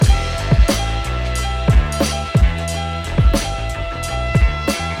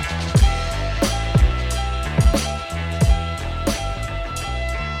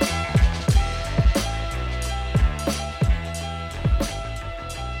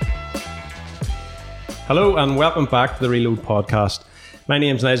Hello and welcome back to the Reload podcast. My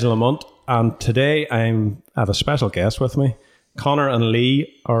name's Nigel Lamont and today I have a special guest with me. Connor and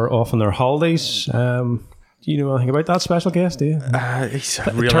Lee are off on their holidays. Do you know anything about that special guest, do you? He's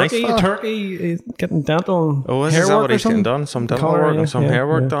a real nice fella. Turkey, getting dental is that what he's getting done? Some dental work and some hair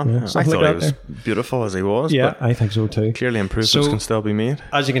work done? Yeah. I thought he was beautiful as he was. Yeah, but I think so too. clearly improvements can still be made.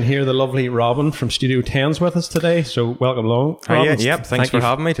 As you can hear, the lovely Robin from Studio 10's with us today, so welcome along. Robin. Thanks for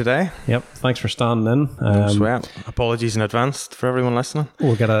having me today. Yep, thanks for standing in. No sweat. Apologies in advance for everyone listening.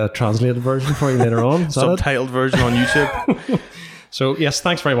 We'll get a translated version for you later on. Subtitled version on YouTube. So yes,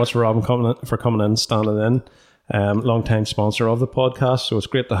 thanks very much for Robin coming in, standing in. Long-time sponsor of the podcast, so it's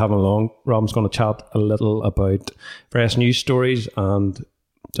great to have him along. Robin's going to chat a little about various news stories and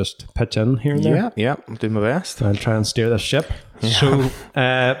just pitch in here and there. Yeah, I'm doing my best. I'll try and steer this ship. Yeah.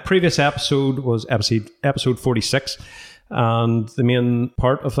 So, previous episode was episode 46, and the main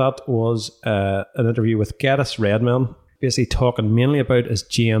part of that was an interview with Geddes Redman, basically talking mainly about his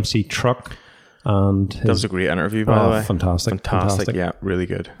GMC truck. And that was a great interview, by the way. Fantastic. Yeah, really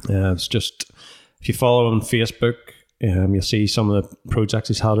good. Yeah, it's just, if you follow him on Facebook, you'll see some of the projects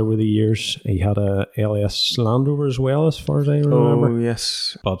he's had over the years. He had a LS Land Rover as well, as far as I remember. Oh,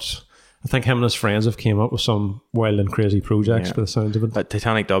 yes. But I think him and his friends have came up with some wild and crazy projects by the sounds of it. At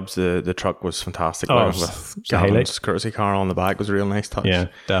Titanic Dubs, the truck was fantastic. With Gavin's courtesy car on the back was a real nice touch. Yeah,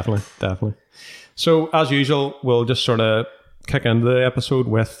 definitely. So, as usual, we'll just sort of kick into the episode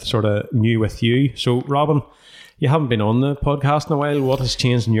with sort of new with you. So, Robin, you haven't been on the podcast in a while. What has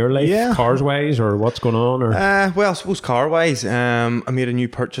changed in your life, cars-wise, or what's going on? Or well, I suppose car-wise, I made a new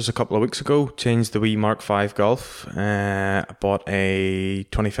purchase a couple of weeks ago. Changed the wee Mark V Golf. I bought a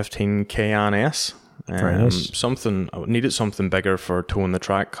 2015 Cayenne S. Very nice. I needed something bigger for towing the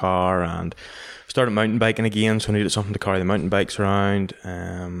track car, and started mountain biking again, so I needed something to carry the mountain bikes around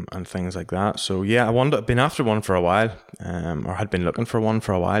and things like that. So yeah, I've been after one for a while, or had been looking for one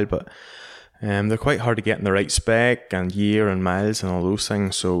for a while, but they're quite hard to get in the right spec and year and miles and all those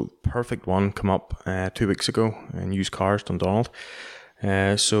things. So perfect one come up 2 weeks ago in used cars, Dundonald.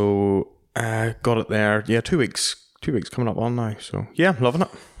 So got it there. Yeah, 2 weeks. 2 weeks coming up on now. So yeah, loving it.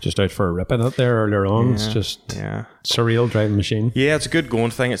 Just out for a rip in it there earlier on. Yeah, it's just surreal driving machine. Yeah, it's a good going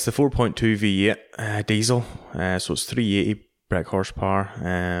thing. It's the 4.2 V8 diesel. So it's 380 brake horsepower.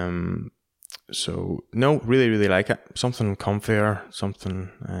 So no, really, really like it. Something comfier,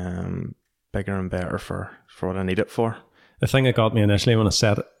 something bigger and better for what I need it for. The thing that got me initially when I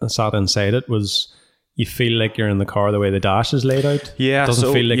sat inside it was you feel like you're in the car the way the dash is laid out. Yeah. It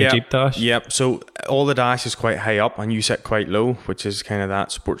doesn't feel like a Jeep dash. Yep. So all the dash is quite high up and you sit quite low, which is kind of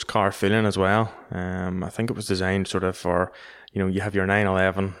that sports car feeling as well. I think it was designed sort of for, you have your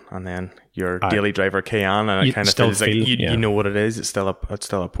 911 and then your daily driver Cayenne, and it kind of feels like you know what it is. It's still a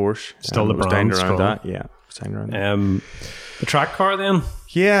Porsche. Still the brand around that. Yeah. Around that. The track car then?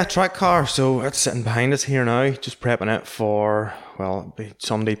 Yeah, track car. So it's sitting behind us here now, just prepping it for, it'll be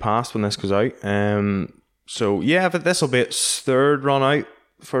Sunday past when this goes out. So yeah, but this will be its third run out.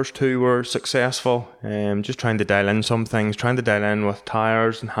 First two were successful. Just trying to dial in some things, trying to dial in with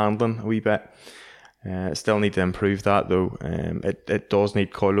tyres and handling a wee bit. Still need to improve that though. It does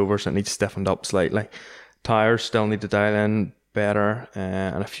need coilovers, it needs stiffened up slightly. Tyres still need to dial in better,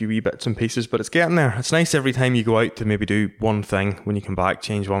 and a few wee bits and pieces, but it's getting there. It's nice every time you go out to maybe do one thing, when you come back,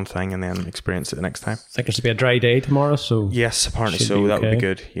 change one thing and then experience it the next time. I think there's to be a dry day tomorrow, so yes, apparently so. That would be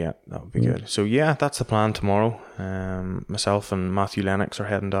good. Yeah, that would be good. So yeah, that's the plan tomorrow. Myself and Matthew Lennox are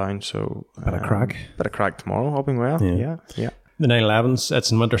heading down, so bit of crack tomorrow, hoping well. Yeah. The 911s,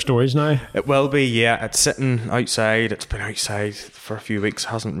 it's in winter storage now. It will be, yeah. It's sitting outside. It's been outside for a few weeks.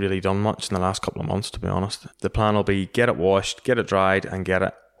 Hasn't really done much in the last couple of months, to be honest. The plan will be get it washed, get it dried, and get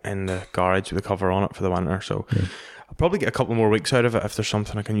it in the garage with a cover on it for the winter. So I'll probably get a couple more weeks out of it if there's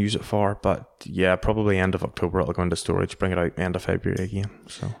something I can use it for. But yeah, probably end of October it'll go into storage, bring it out end of February again.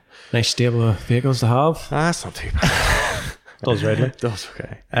 So nice stable of vehicles to have. That's not too bad. Does really. Does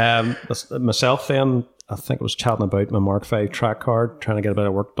okay. Myself then, I think I was chatting about my Mark V track car, trying to get a bit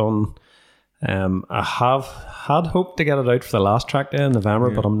of work done. I have had hoped to get it out for the last track day in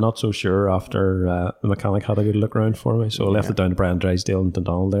November, but I'm not so sure after the mechanic had a good look around for me. So I left it down to Brian Drysdale and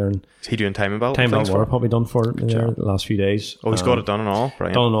Dundonald there. And is he doing time belt? Time belt were probably done for it there the last few days. Oh, he's got it done and all?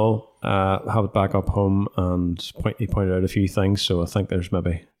 Brilliant. Done and all. Have it back up home, and he pointed out a few things, so I think there's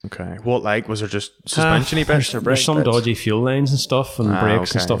maybe... Okay. What, was there just suspension-y bits or brakes? There's some dodgy fuel lines and stuff, and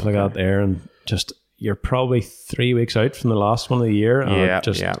brakes and stuff like that there, and just... You're probably 3 weeks out from the last one of the year.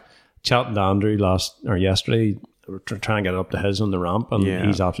 Chatting to Andrew yesterday, we're trying to get it up to his on the ramp, and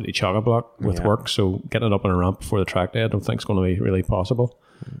he's absolutely chock-a-block with work. So getting it up on a ramp before the track day, I don't think is going to be really possible.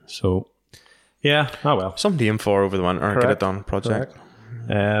 So Yeah. Oh well. Something to aim for over the winter. Correct. Get it done. Project.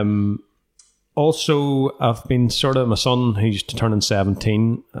 Also, I've been my son, who's turning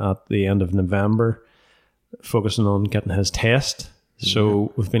 17 at the end of November, focusing on getting his test.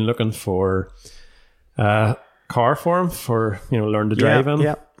 So we've been looking for a car for him for, learn to drive in.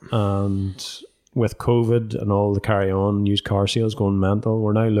 Yeah. And with COVID and all the carry on, used car sales going mental,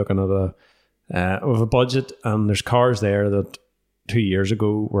 we're now looking at with a budget, and there's cars there that 2 years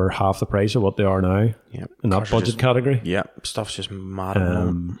ago were half the price of what they are now in that budget category. Yeah, stuff's just mad at the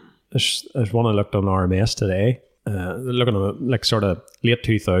moment. There's one I looked on RMS today. They're looking at like sort of late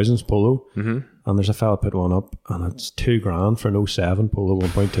 2000s Polo, and there's a fella put one up, and it's $2,000 for an 07 Polo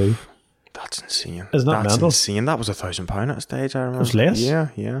 1.2. That's insane. Isn't that mental? Insane. That was £1,000 at a stage, I remember. It was less?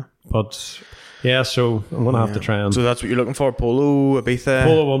 Yeah. But yeah, so I'm going to have to try and... So that's what you're looking for? Polo, Ibiza?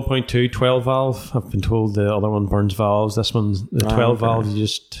 Polo 1.2, 12 valve. I've been told the other one burns valves. This one's the 12 valve. You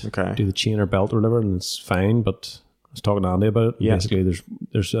just do the chain or belt or whatever, and it's fine. But I was talking to Andy about it. Yeah. Basically,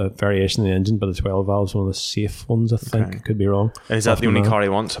 there's a variation in the engine, but the 12 valve's one of the safe ones, I think. Could be wrong. Is that the only car he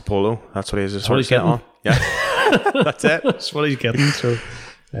wants, a Polo? That's what he is. That's what he's getting on. Yeah. That's it. That's what he's getting. So,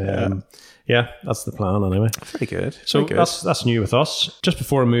 yeah, that's the plan anyway. Very good. So that's new with us. Just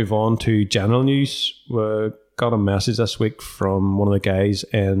before we move on to general news, we got a message this week from one of the guys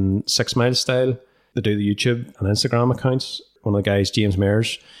in 6 Mile Style. They do the YouTube and Instagram accounts. One of the guys, James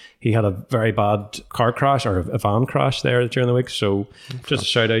Mears, he had a very bad car crash or a van crash there during the week. So just a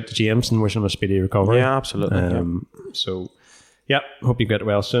shout out to James and wish him a speedy recovery. Yeah, absolutely. So, hope you get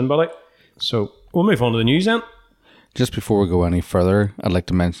well soon, buddy. So we'll move on to the news then. Just before we go any further, I'd like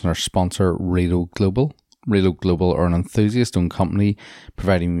to mention our sponsor, Relo Global. Relo Global are an enthusiast-owned company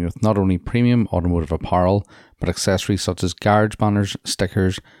providing you with not only premium automotive apparel, but accessories such as garage banners,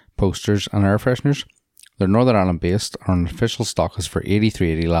 stickers, posters and air fresheners. They're Northern Ireland based, are an official stockist for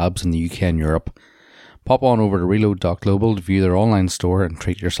 8380 Labs in the UK and Europe. Pop on over to Relo.global to view their online store and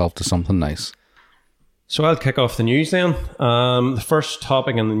treat yourself to something nice. So I'll kick off the news then. The first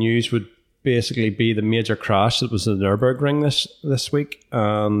topic in the news would basically be the major crash that was at the Nürburgring this week,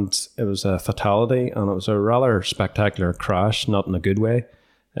 and it was a fatality, and it was a rather spectacular crash, not in a good way.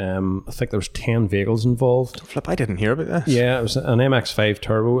 I think there was 10 vehicles involved. Flip, I didn't hear about this. Yeah, it was an MX-5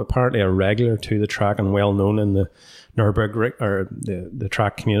 Turbo, apparently a regular to the track and well known in the Nürburgring or the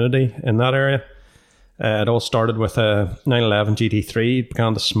track community in that area. It all started with a 911 GT3. It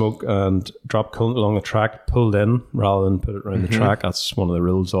began to smoke and drop coolant along the track, pulled in rather than put it around the track. That's one of the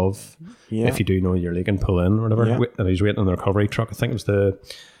rules of if you do know you're leaking, pull in or whatever. Yeah. And he's waiting on the recovery truck. I think it was the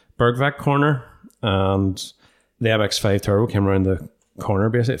Bergvac corner, and the MX-5 Turbo came around the corner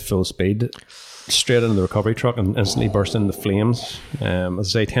basically at full speed, straight into the recovery truck and instantly burst into flames. As I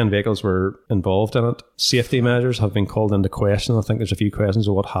say, 10 vehicles were involved in it. Safety measures have been called into question. I think there's a few questions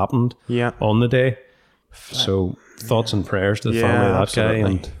of what happened on the day. So thoughts and prayers to the family of that guy,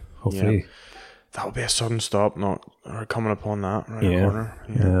 and hopefully that will be a sudden stop, not coming upon that right in the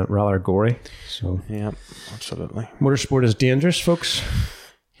corner. Rather gory. So absolutely. Motorsport is dangerous, folks.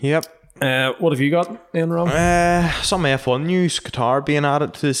 Yep. What have you got, Ian, Rob? Some F1 news. Qatar being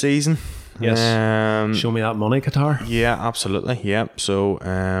added to the season. Yes. Show me that money, Qatar. Yeah, absolutely. Yep. So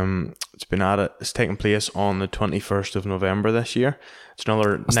it's been added. It's taking place on the 21st of November this year. It's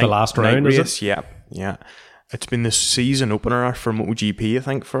another the last round, race. Is it? Yeah. It's been the season opener for MotoGP, I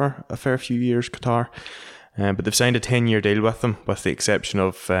think, for a fair few years, Qatar. But they've signed a 10-year deal with them, with the exception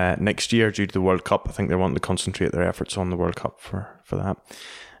of next year due to the World Cup. I think they want to concentrate their efforts on the World Cup for that.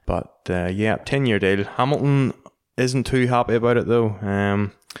 But 10-year deal. Hamilton isn't too happy about it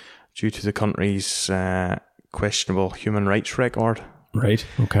though, due to the country's questionable human rights record. Right,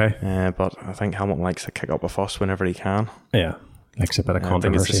 okay. But I think Hamilton likes to kick up a fuss whenever he can. Yeah, likes a bit of controversy.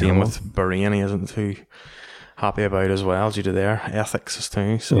 I think it's the same with Bahrain. He isn't too happy about as well due to their ethics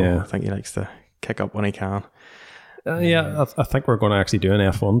too. So I think he likes to kick up when he can. I think we're going to actually do an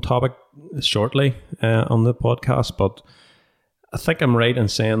F1 topic shortly on the podcast, but I think I'm right in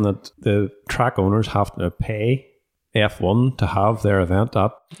saying that the track owners have to pay F1 to have their event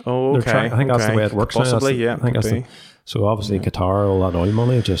at their track. I think that's the way it works. Possibly, now. I think that's so obviously Qatar, all that oil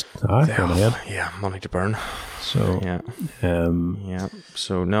money, just going ahead. Yeah, money to burn. So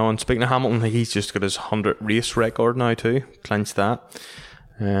So now, and speaking of Hamilton, he's just got his 100 race record now too. Clinched that.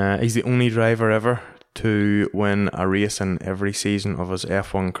 He's the only driver ever to win a race in every season of his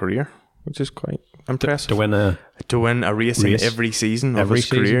F1 career, which is quite impressive. To win a race in every season of his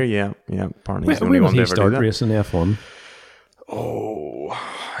career. Yeah. Apparently he's the only when one to ever start do that. Racing F1?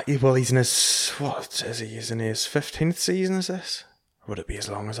 Well, he's in his 15th season, is this? Or would it be as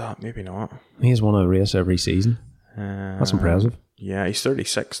long as that? Maybe not. He's won a race every season. That's impressive. Yeah, he's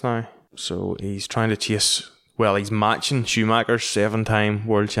 36 now. So he's trying to chase. Well, he's matching Schumacher's 7-time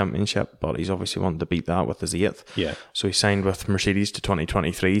world championship, but he's obviously wanting to beat that with his 8th. Yeah. So he signed with Mercedes to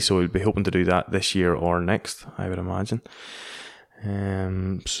 2023. So he'll be hoping to do that this year or next, I would imagine.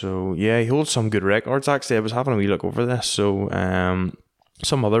 So yeah, he holds some good records. Actually, I was having a wee look over this. So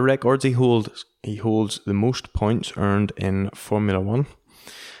some other records he holds. He holds the most points earned in Formula One,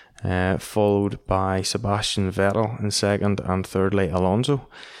 followed by Sebastian Vettel in second, and thirdly Alonso.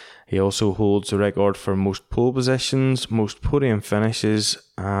 He also holds the record for most pole positions, most podium finishes,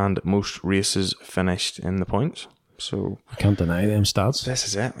 and most races finished in the points. So I can't deny them stats. this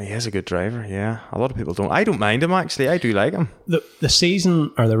is it. He is a good driver, yeah. A lot of people don't. I don't mind him, actually. I do like him. The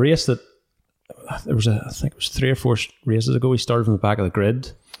season, or the race that, there was I think it was 3 or 4 races ago, he started from the back of the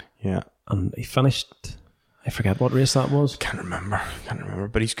grid, Yeah. and he finished, I forget what race that was. Can't remember.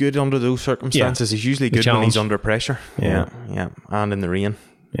 But he's good under those circumstances. He's usually good when he's under pressure. Yeah. Yeah. And in the rain.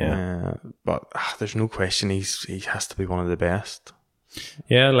 Yeah. But there's no question he has to be one of the best.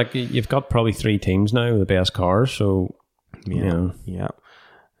 Yeah, like you've got probably 3 teams now with the best cars, so Yeah.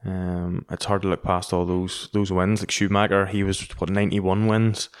 It's hard to look past all those wins. Like Schumacher, he was 91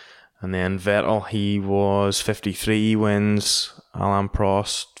 wins, and then Vettel, he was 53 wins. Alain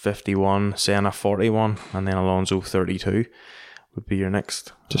Prost 51, Senna 41, and then Alonso 32 would be your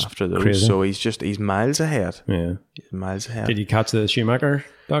next Just after those. crazy. So he's miles ahead. yeah. He's miles ahead. Did you catch the Schumacher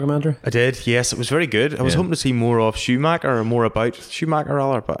documentary? I did, yes. It was very good. I was hoping to see more of Schumacher or more about Schumacher,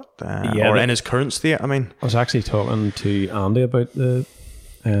 rather, but in his current state. I mean, I was actually talking to Andy about the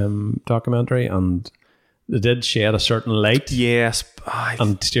documentary, and they did shed a certain light yes,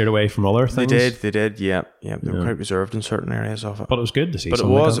 and steered away from other they things. did. Yeah. They were quite reserved in certain areas of it. But it was good to see. But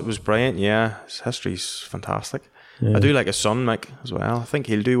something like that. it was brilliant. Yeah, his history's fantastic. Yeah. I do like his son, Mick, as well. I think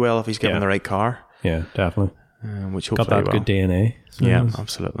he'll do well if he's given Yeah. the right car, Yeah, definitely. which Got hopefully that he good DNA. So will. Yeah,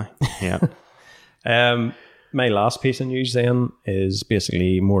 absolutely. Yeah. My last piece of news then is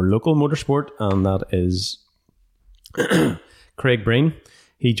basically more local motorsport, and that is Craig Breen.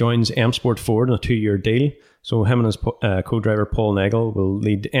 He joins M Sport Ford in a 2-year deal. So him and his co-driver Paul Nagel will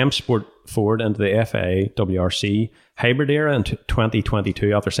lead M Sport Ford into the FIA WRC hybrid era in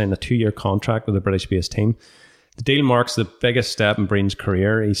 2022 after signing a 2-year contract with the British-based team. The deal marks the biggest step in Breen's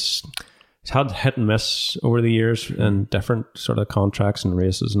career. He's had hit and miss over the years in different sort of contracts and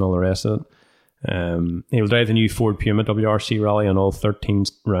races and all the rest of it. He'll drive the new Ford Puma WRC rally on all 13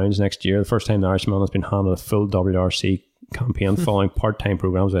 rounds next year. The first time the Irishman has been handed a full WRC campaign following part-time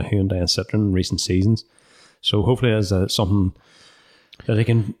programs with Hyundai and Citroën in recent seasons. So hopefully there's something that he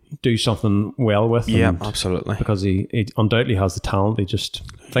can do something well with. Yeah, and absolutely. because he undoubtedly has the talent.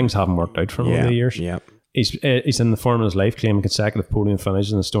 Things haven't worked out for him over the years. Yeah. He's in the form of his life, claiming consecutive podium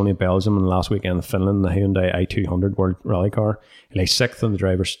finishes in Estonia, Belgium, and last weekend in Finland, the Hyundai i200 World Rally car. He lay 6th in the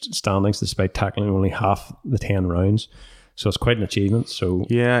driver's standings despite tackling only half the 10 rounds. So it's quite an achievement. So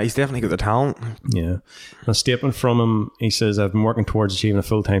Yeah, he's definitely got the talent. yeah. A statement from him, he says, "I've been working towards achieving a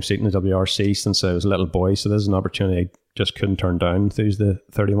full-time seat in the WRC since I was a little boy, so this is an opportunity I just couldn't turn down," enthused the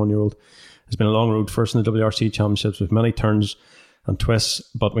 31-year-old. It's been a long road for us in the WRC championships with many turns and twists,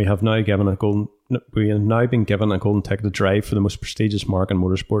 but we have now been given a golden ticket to drive for the most prestigious mark in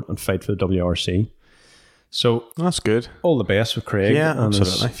motorsport and fight for the WRC. So That's good. all the best with Craig Yeah, and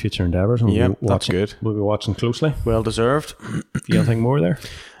absolutely. his future endeavours. And Yeah, we'll be that's watching, good. We'll be watching closely. Well deserved. If you have anything more there?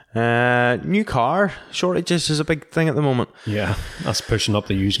 New car shortages is a big thing at the moment. Yeah, that's pushing up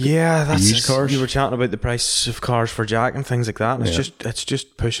the used Yeah, that's used cars. You were chatting about the price of cars for Jack and things like that. And it's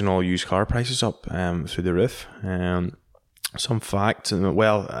just pushing all used car prices up through the roof. Some facts, and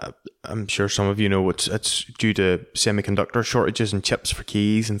I'm sure some of you know it's due to semiconductor shortages and chips for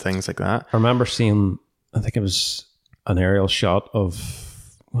keys and things like that. I remember seeing, I think it was an aerial shot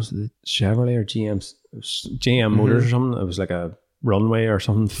of, was it Chevrolet or GM Motors or something? It was like a runway or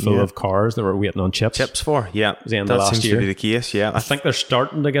something full of cars that were waiting on chips. Chips for, yeah. the end of That last seems year. to be the case, yeah. I think they're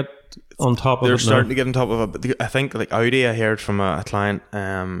starting to get on top of it. They're now. starting to get on top of it. But I think like Audi, I heard from a client,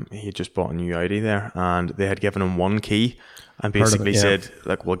 he had just bought a new Audi there, and they had given him one key and basically said,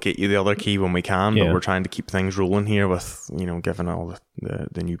 like, we'll get you the other key when we can, but we're trying to keep things rolling here with, giving all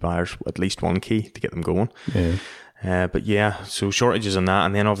the new buyers at least one key to get them going. Yeah. But yeah, so shortages in that,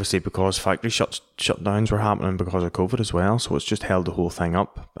 and then obviously because factory shutdowns were happening because of COVID as well, so it's just held the whole thing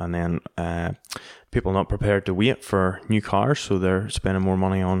up. And then people not prepared to wait for new cars, so they're spending more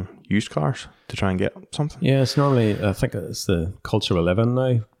money on used cars to try and get something. Yeah, it's normally, I think it's the culture we live in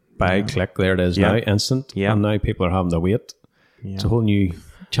now. Buy, click, there it is now, instant. Yeah. And now people are having to wait. Yeah. It's a whole new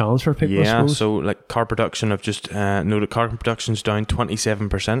challenge for people, I Yeah, suppose. so like car production, I've just noted car production's down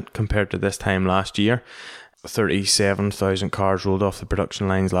 27% compared to this time last year. 37,000 cars rolled off the production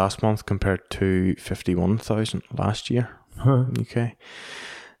lines last month compared to 51,000 last year in the UK.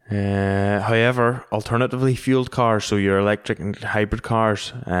 However, alternatively fueled cars, so your electric and hybrid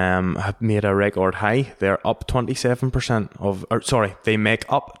cars, have made a record high. They're up 27% they make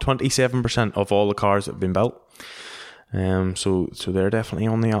up 27% of all the cars that have been built. So they're definitely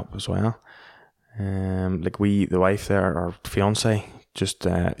on the up as well. The wife there, our fiance, just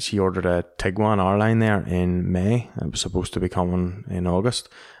she ordered a Tiguan R-Line there in May. It was supposed to be coming in August,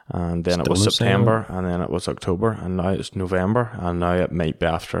 and then it was September, and then it was October, and now it's November, and now it might be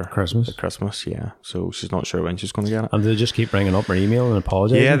after Christmas, yeah. So she's not sure when she's going to get it. And they just keep ringing up or email and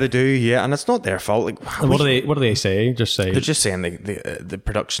apologizing. Yeah, they do. Yeah, and it's not their fault. And what do they say? Just say they're just saying the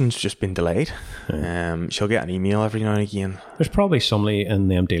production's just been delayed. Yeah. She'll get an email every now and again. There's probably somebody in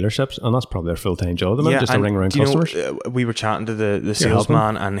them dealerships, and that's probably their full-time job. They might just to ring around customers. We were chatting to the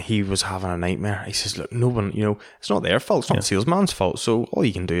salesman, and he was having a nightmare. He says, "Look, no one, it's not their fault. It's not the salesman's fault. So all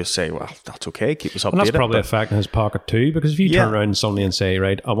you can do is say, well, that's okay. Keep us updated." And that's probably a fact in his pocket too, because if you turn around suddenly and say,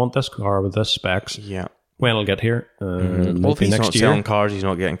 right, I want this car with this specs. Yeah. When it'll get here? Well, if he's not selling cars, he's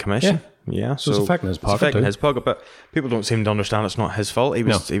not getting commission. Yeah. So it's a fact in his pocket. But people don't seem to understand it's not his fault. He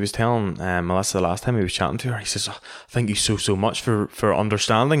was telling Melissa the last time he was chatting to her, he says, thank you so much for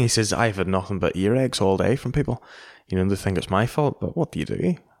understanding. He says, I've had nothing but earaches all day from people. They think it's my fault, but what do you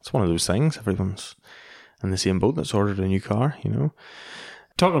do? It's one of those things. Everyone's in the same boat that's ordered a new car,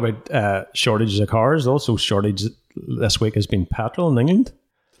 Talking about shortages of cars, also shortage this week has been petrol in England.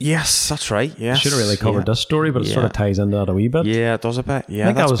 Yes, that's right. Yes. Should have really covered this story, but it sort of ties into that a wee bit. Yeah, it does a bit.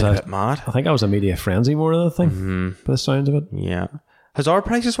 Yeah, that's a bit mad. I think that was a media frenzy more than the thing, by the sounds of it. Yeah. Has our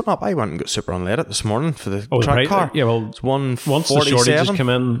prices went up? I went and got super unleaded this morning for the track car. Yeah, well, it's 147. Once the shortages come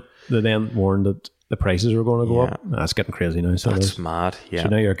in, they then warned that the prices were going to go up. That's getting crazy now. So that's mad. Yeah.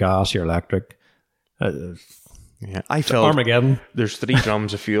 So your gas, your electric. I filled Armageddon. There's 3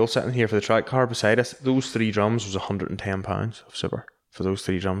 drums of fuel sitting here for the track car beside us. Those 3 drums was £110 of super for those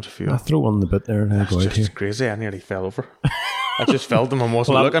 3 drums of fuel. I throw one in the bit there and I go out here. It's crazy. I nearly fell over. I just filled them and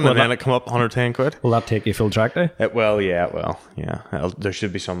wasn't looking, and then it come up 110 quid. Will that take you full track day? It will, yeah. There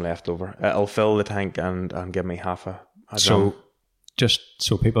should be some left over. It'll fill the tank and give me half a drum. Just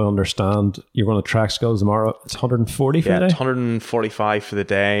so people understand, you're going to track skills tomorrow. It's 140 for the day? It's 145 for the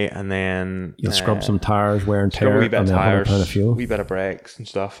day, and then you'll scrub some tires, wear and tear, a wee bit and of tires, £100 of fuel. A wee bit of brakes and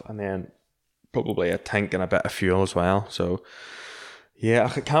stuff, and then probably a tank and a bit of fuel as well. So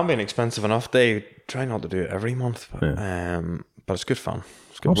yeah, it can be an expensive enough day. Try not to do it every month, but it's good fun.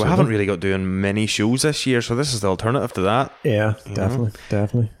 We haven't really got doing many shows this year, so this is the alternative to that. Yeah,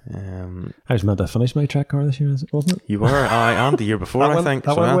 definitely. I was meant to finish my track car this year, wasn't it? You were, and the year before, I think.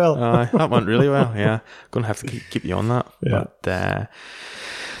 That went well. That went really well, yeah. Going to have to keep you on that. Yeah.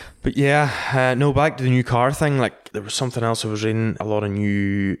 But yeah, back to the new car thing. Like, there was something else I was reading. A lot of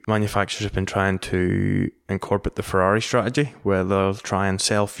new manufacturers have been trying to incorporate the Ferrari strategy, where they'll try and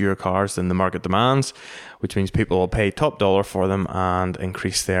sell fewer cars than the market demands, which means people will pay top dollar for them and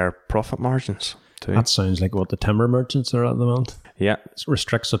increase their profit margins too. That sounds like what the timber merchants are at the moment. Yeah. It's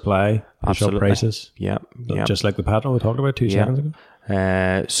restrict supply, push up prices. Yeah. Just like the petrol we talked about 2 seconds ago.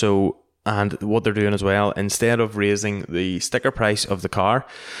 And what they're doing as well, instead of raising the sticker price of the car,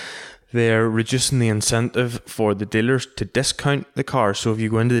 they're reducing the incentive for the dealers to discount the car. So if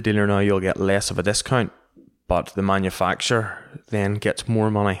you go into the dealer now, you'll get less of a discount, but the manufacturer then gets more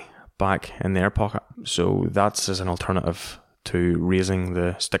money back in their pocket. So that's as an alternative to raising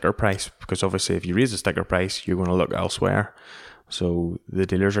the sticker price, because obviously if you raise the sticker price, you're going to look elsewhere. So the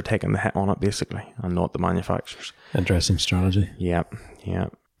dealers are taking the hit on it basically, and not the manufacturers. Interesting strategy. Yeah.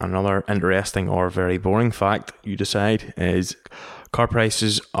 Another interesting or very boring fact, you decide, is car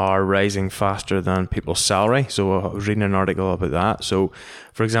prices are rising faster than people's salary. So I was reading an article about that. So,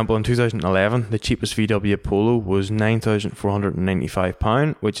 for example, in 2011, the cheapest VW Polo was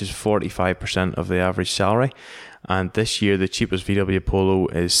 £9,495, which is 45% of the average salary. And this year, the cheapest VW Polo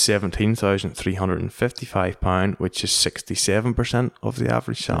is £17,355, which is 67% of the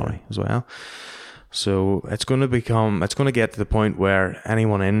average salary as well. So it's going to get to the point where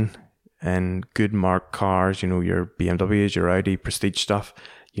anyone in good marked cars, your BMWs, your Audi, prestige stuff,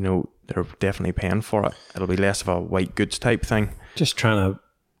 they're definitely paying for it. It'll be less of a white goods type thing. Just trying to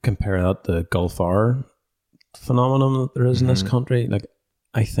compare that to the Golf R phenomenon that there is in this country. Like,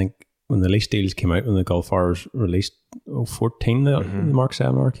 I think when the lease deals came out, when the Golf R was released, 2014, the Mark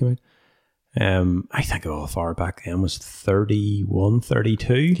 7R came out. I think a Golf R back then was 31,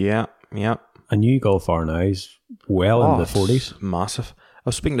 32. Yeah. A new Golf R now is well in the 40s. Massive. I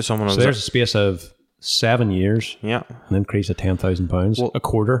was speaking to someone. So there's a space of 7 years, Yeah. an increase of £10,000, Well, a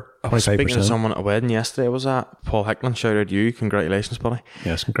quarter, I was speaking to 25%. someone at a wedding yesterday. Was that Paul Hickman? Shout out to you. Congratulations, buddy.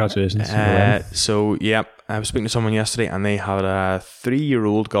 Yes, congratulations. on the wedding. So, yeah, I was speaking to someone yesterday and they had a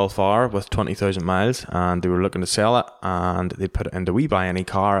 3-year-old Golf R with 20,000 miles and they were looking to sell it and they put it into We Buy Any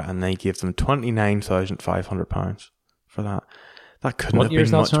Car and they gave them £29,500 for that. That couldn't What have year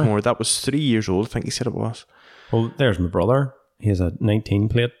is been that, much sorry? more. That was 3 years old, I think he said it was. Well, there's my brother. He has a 19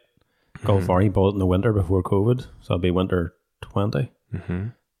 plate Golf R. He bought it in the winter before COVID, so it'll be winter 20,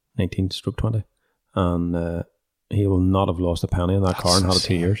 19/20, and he will not have lost a penny in that car and had it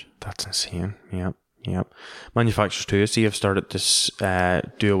 2 years. That's insane. Yep. Manufacturers too, I see, have started to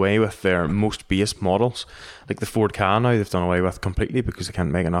do away with their most base models. Like the Ford Ka now, they've done away with completely because they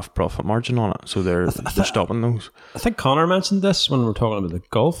can't make enough profit margin on it. So they're stopping those. I think Connor mentioned this when we were talking about the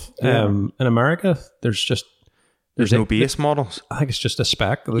Golf. Yeah. In America, there's no base models. I think it's just a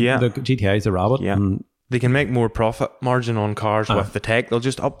spec. The GTI is the Rabbit. Yeah. And They can make more profit margin on cars with the tech. They'll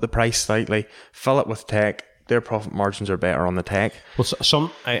just up the price slightly, fill it with tech. Their profit margins are better on the tech.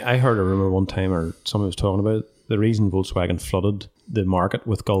 well, I heard a rumor one time, or someone was talking about the reason Volkswagen flooded the market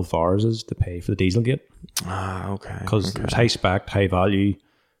with Golf Rs is to pay for the Dieselgate, Okay. because it was high spec, high value,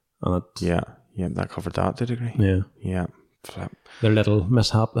 and it, Yeah, that covered that to a degree. yeah, Flip. their little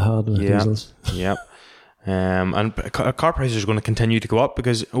mishap they had with diesels. Yep. And car prices are going to continue to go up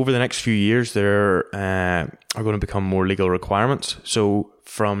because over the next few years there are going to become more legal requirements. So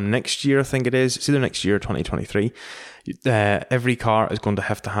from next year, I think it is, it's either next year or 2023, every car is going to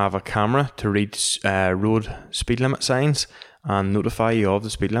have a camera to read road speed limit signs and notify you of the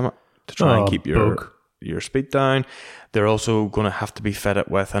speed limit to try and keep your speed down. They're also going to have to be fitted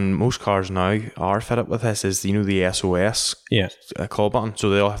with, and most cars now are fitted with this, is the SOS call button. So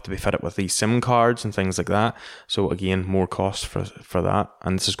they all have to be fitted with these SIM cards and things like that. So again, more cost for that,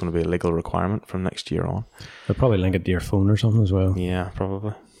 and this is going to be a legal requirement from next year on. They'll probably link it to your phone or something as well. Yeah,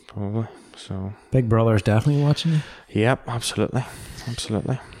 probably. So Big Brother's definitely watching you. Yep, absolutely.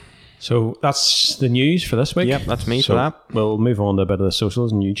 So that's the news for this week. Yep, that's me for that. We'll move on to a bit of the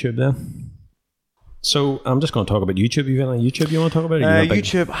socials and YouTube then. So I'm just going to talk about YouTube. You got any YouTube you want to talk about?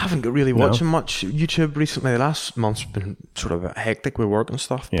 YouTube, I haven't really watching much YouTube recently. The last month's been sort of a bit hectic with work and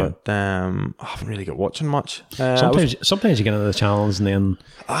stuff, but I haven't really got watching much. Sometimes you get into the channels and then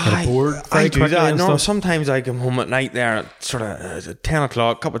get bored. I do that. No, sometimes I come home at night there at sort of 10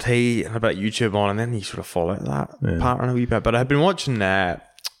 o'clock, cup of tea and a bit of YouTube on, and then you sort of fall out of that pattern a wee bit. But I've been watching...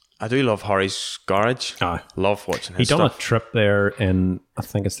 I do love Harry's Garage. Love watching his stuff. He done a trip there in, I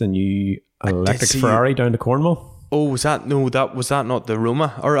think it's the new electric Ferrari down to Cornwall. Oh, was that not the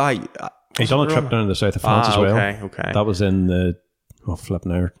Roma? Or he's done a trip down to the south of France as well. Okay. That was in the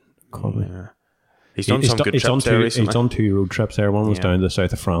flipping out. Yeah. He's done some good trips there recently. He's done 2 road trips there. One was down to the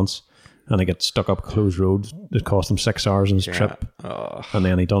south of France, and he got stuck up closed roads. It cost him 6 hours on his trip. And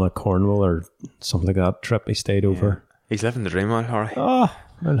then he done a Cornwall or something like that trip. He stayed over. He's living the dream out, Harry.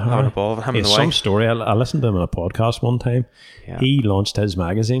 Having a ball with him and the wife. Some story. I listened to him on a podcast one time. Yeah. He launched his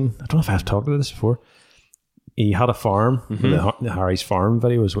magazine. I don't know if I've talked about this before. He had a farm. The Harry's Farm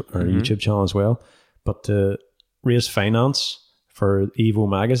video was on our YouTube channel as well. But to raise finance for Evo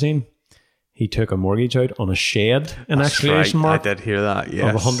magazine, he took a mortgage out on a shed in exclamation mark. I did hear that, yes.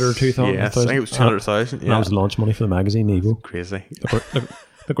 Of 100 or 2,000. Yes, I think it was 200,000. Yeah. That was the launch money for the magazine, Evo. Crazy.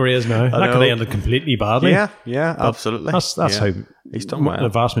 Look where he is now. That could have ended completely badly. Yeah, absolutely. That's how he's done well. The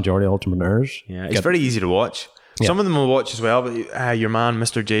vast majority of entrepreneurs. Yeah, it's very easy to watch. Yeah. Some of them will watch as well, but your man,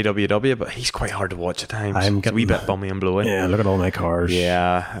 Mr. JWW, but he's quite hard to watch at times. It's a wee bit bummy and blowy. Yeah, look at all my cars.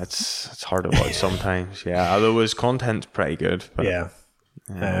 Yeah, it's hard to watch sometimes. Yeah, although his content's pretty good. But,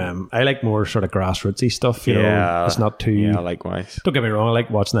 I like more sort of grassrootsy stuff. You know, it's not too. Yeah, likewise. Don't get me wrong. I like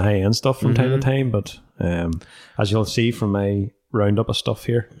watching the high end stuff from time to time, but as you'll see from my roundup of stuff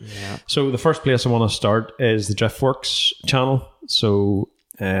here. Yeah. So the first place I want to start is the Driftworks channel. So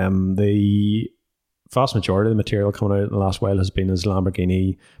the vast majority of the material coming out in the last while has been his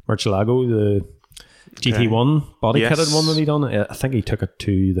Lamborghini Murcielago, the GT1 body kitted one that he done. I think he took it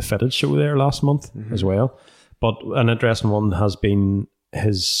to the fitted show there last month as well. But an interesting one has been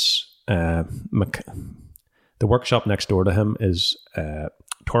his the workshop next door to him is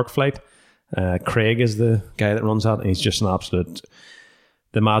Torque Flight. Craig is the guy that runs that, and he's just an absolute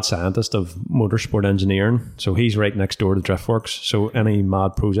the mad scientist of motorsport engineering. So he's right next door to Driftworks. So any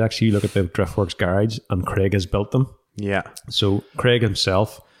mad projects, you look at the Driftworks garage, and Craig has built them. Yeah. So Craig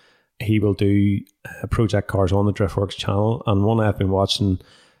himself, he will do project cars on the Driftworks channel, and one I've been watching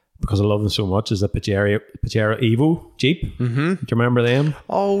because I love them so much, is the Pajero Evo Jeep. Mm-hmm. Do you remember them?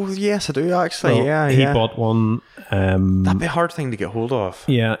 Oh, yes, I do actually. Well, he bought one. That'd be a hard thing to get hold of.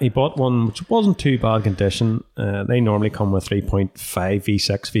 Yeah, he bought one which wasn't too bad condition. They normally come with 3.5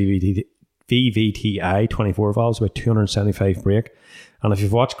 V6 VVTi 24 valves with 275 brake. And if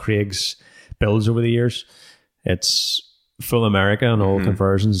you've watched Craig's builds over the years, it's full America and all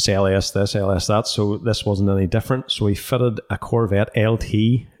conversions. It's LS this, LS that. So this wasn't any different. So he fitted a Corvette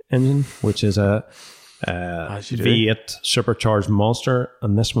LT engine, which is a V8 supercharged monster,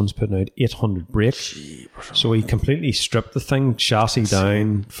 and this one's putting out 800 brake. So he completely stripped the thing, chassis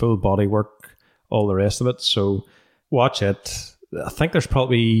down, full bodywork, all the rest of it. So watch it. I think there's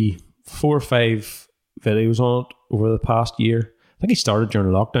probably 4 or 5 videos on it over the past year. I think he started during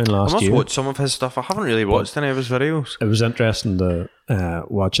lockdown last year. I must watch some of his stuff. I haven't really watched any of his videos. It was interesting to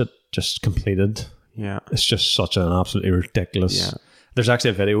watch it just completed. Yeah. It's just such an absolutely ridiculous... Yeah. There's actually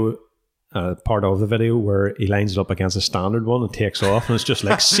a video, part of the video, where he lines it up against a standard one and takes off, and it's just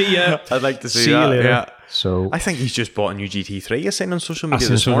like, see ya! I'd like to see you that, later. yeah. So I think he's just bought a new GT3. I seen on social media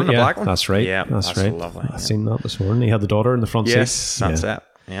this morning, the black one. That's right. Yeah, that's right. Lovely. I seen that this morning. He had the daughter in the front seat. Yes, that's it.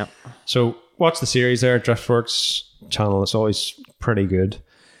 Yeah. So watch the series there, Driftworks channel. It's always pretty good.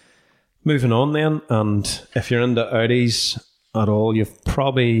 Moving on then, and if you're into Audis at all, you've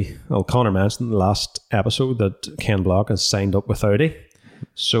probably, well, Connor mentioned in the last episode that Ken Block has signed up with Audi.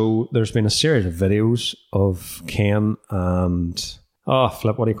 So there's been a series of videos of Ken and, what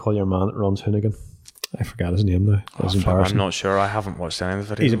do you call your man that runs Hoonigan? I forgot his name now. That was embarrassing. I'm not sure. I haven't watched any of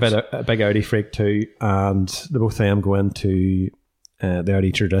the videos. He's a big Audi freak too, and the both of them go into the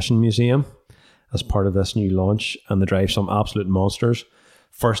Audi Tradition Museum as part of this new launch, and they drive some absolute monsters.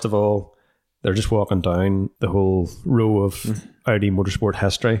 First of all, they're just walking down the whole row of Audi motorsport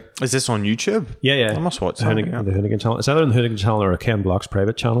history. Is this on YouTube? Yeah. I must watch the Hoonigan channel. It's either on the Hoonigan channel or a Ken Block's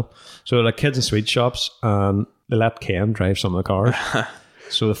private channel. So they're like kids in sweet shops, and they let Ken drive some of the cars.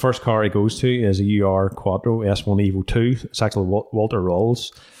 So the first car he goes to is a UR Quattro S1 Evo 2. It's actually Walter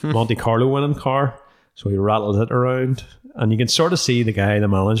Rawls' Monte Carlo winning car. So he rattles it around. And you can sort of see the guy, the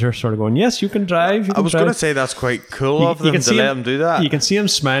manager, sort of going, yes, you can drive. I was going to say that's quite cool of them to let him do that. You can see him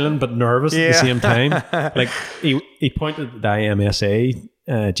smiling but nervous at the same time. Like he pointed at the IMSA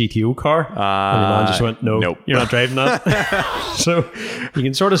GTO car, and the man just went, nope. You're not driving that. So you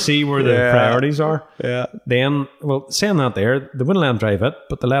can sort of see where the priorities are. Yeah. Then, well, saying that there, they wouldn't let him drive it,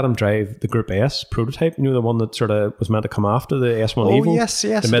 but they let him drive the Group S prototype. You know, the one that sort of was meant to come after the S1 Evo? Yes.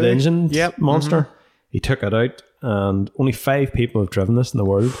 The mid-engine monster. Mm-hmm. He took it out, and only 5 people have driven this in the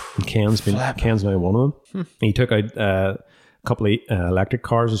world, and Ken's now one of them. He took out a couple of electric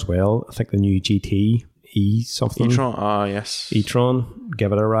cars as well. I think the new GT something. e-tron, yes. e-tron,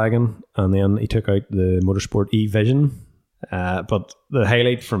 give it a ragging, and then he took out the Motorsport E-Vision. But the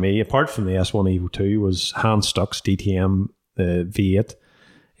highlight for me, apart from the S1 Evo 2, was Hans Stuck's DTM, the V8.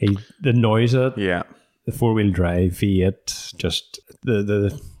 The noise of it, the 4-wheel drive V8, just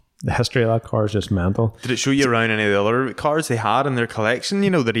the history of that car is just mental. Did it show you around any of the other cars they had in their collection,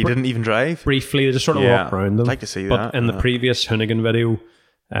 that he didn't even drive? Briefly, they just sort of walk around them. I'd like to see that. But in the previous Hoonigan video,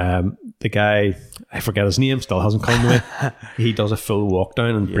 the guy, I forget his name, still hasn't come to me. He does a full walk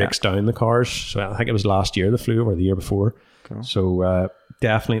down and breaks down the cars. So I think it was last year they flew over, the year before. Cool. So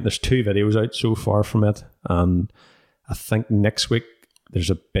definitely, there's 2 videos out so far from it. And I think next week, there's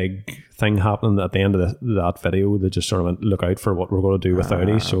a big thing happening at the end of that video. They just sort of went, look out for what we're going to do with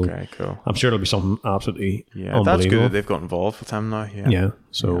Audi. So cool. I'm sure it'll be something absolutely unbelievable. That's good that they've got involved with him now.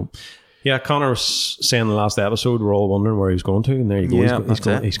 So Connor was saying in the last episode, we're all wondering where he's going to, and there you go.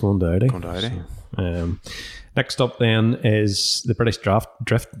 He's going to Audi. So, next up then is the British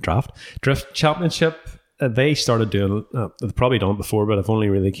Drift Championship. They started doing, they've probably done it before, but it only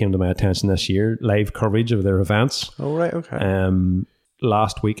really came to my attention this year, live coverage of their events. Oh, right, okay.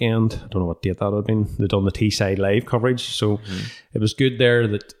 Last weekend, I don't know what date that would have been, they've done the Teesside live coverage. So it was good there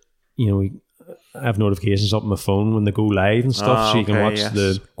that, I have notifications up on my phone when they go live and stuff, so you can watch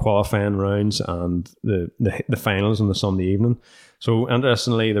the qualifying rounds and the finals on the Sunday evening. So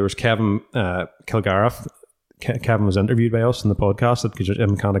interestingly, there was Kevin Kilgariff. Kevin was interviewed by us in the podcast at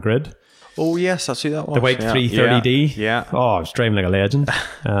Gymkhana Grid. Oh yes, I see that one. The white 330D. Yeah. Oh, I was driving like a legend.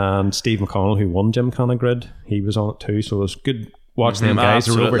 And Steve McConnell, who won Gymkhana Grid, he was on it too. So it was good watching them guys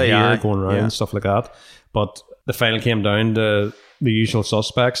who were over here going around and stuff like that. But the final came down to the usual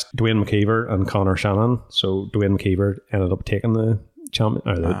suspects, Dwayne McKeever and Connor Shannon. So Dwayne McKeever ended up taking the champion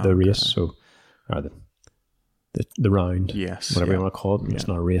or the race. So the round. Yes, whatever yeah. you want to call it. It's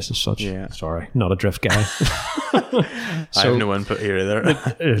not a race as such. Yeah. Sorry, not a drift guy. I have no input here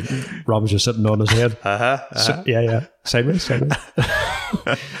either. Rob was just sitting on his head. Uh-huh. Yeah. Sideways.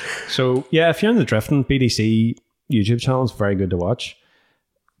 So, yeah, if you're in the drifting, BDC YouTube channel is very good to watch.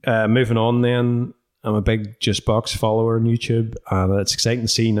 Moving on then, I'm a big Juice Box follower on YouTube, and it's exciting to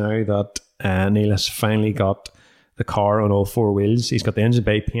see now that Neil has finally got the car on all four wheels. He's got the engine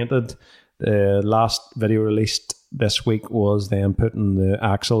bay painted. The last video released this week was them putting the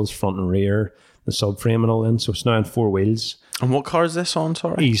axles front and rear, the subframe and all in, so it's now on four wheels. And what car is this on,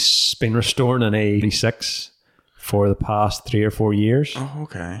 sorry? He's been restoring an A86 for the past 3 or 4 years. Oh,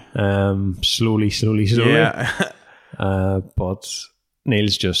 okay. Slowly. Yeah. But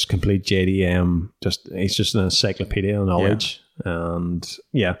Neil's just complete JDM. He's just an encyclopedia of knowledge. And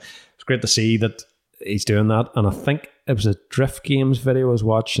yeah, it's great to see that he's doing that. And I think it was a Drift Games video I was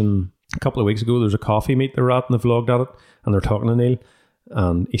watching a couple of weeks ago. There was a coffee meet they were at, and they vlogged at it, and they're talking to Neil,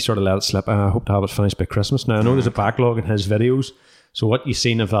 and he sort of let it slip. I hope to have it finished by Christmas. Now I know there's a backlog in his videos, so what you've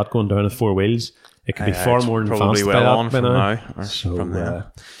seen of that going down at four wheels, it could be far more advanced probably well on by from now. now. Or So from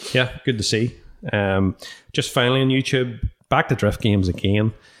there. yeah, good to see. Just finally on YouTube, back to Drift Games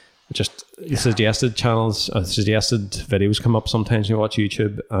again. Just suggested channels, suggested videos come up sometimes when you watch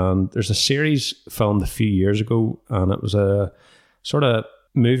YouTube, and there's a series filmed a few years ago, and it was a sort of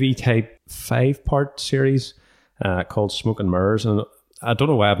movie type 5-part series called Smoke and Mirrors. And I don't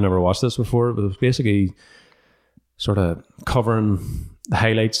know why I've never watched this before, but it was basically sort of covering the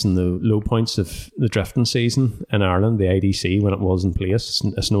highlights and the low points of the drifting season in Ireland, the IDC, when it was in place.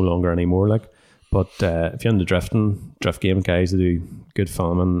 It's no longer anymore, like. But if you're into drift game guys, they do good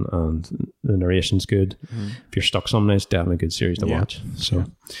filming and the narration's good. If you're stuck somewhere, it's definitely a good series to watch. So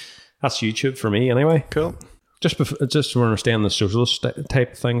that's YouTube for me anyway. Cool. Just to understand the socialist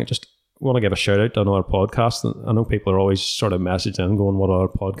type thing, I just want to give a shout out to another podcast. I know people are always sort of messaging in going what other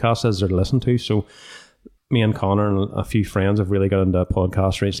podcast is there to listen to. So me and Connor and a few friends have really got into a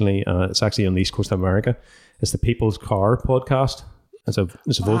podcast recently. It's actually on the East Coast of America. It's the People's Car podcast. It's a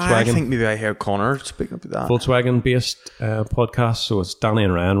Volkswagen. I think maybe I heard Connor speaking about that. Volkswagen based podcast. So it's Danny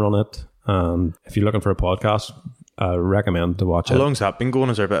and Ryan run it. And if you're looking for a podcast, I recommend to watch it. How long's that been going?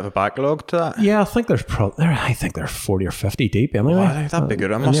 Is there a bit of a backlog to that? Yeah, I think I think they're 40 or 50 deep anyway. Oh, that'd be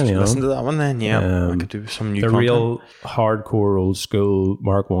good. I must listen to that one then. Yeah, I could do some new the content. real hardcore old school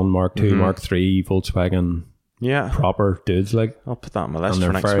Mark 1, Mark 2, Mark 3 Volkswagen proper dudes. Like, I'll put that on my list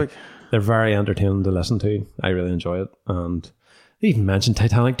for next week. They're very entertaining to listen to. I really enjoy it. And they even mentioned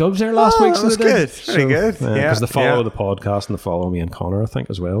Titanic Dubs there last week. So that's good. Very good. Because they follow the podcast and they follow me and Connor, I think,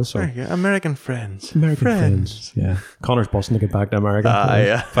 as well. So American friends. American friends. Yeah. Connor's busting to get back to America.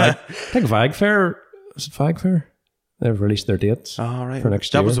 Yeah. I think Vag Fair. Was it Vag Fair? They've released their dates for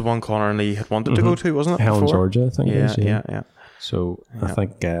next year. That was the one Connor and Lee had wanted to go to, wasn't it? Helen, before? Georgia, I think it is. Yeah. So I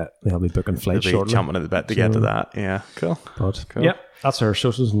think they'll be booking flights They'll be shortly. jumping at the bit to get to that. Yeah, cool. But Cool. yeah, that's our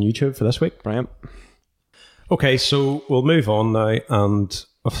socials on YouTube for this week. Brilliant. Okay, so we'll move on now, and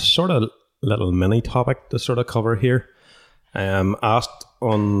a sort of little mini topic to sort of cover here. Asked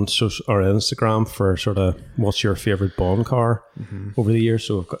on our Instagram for sort of what's your favourite Bond car over the years.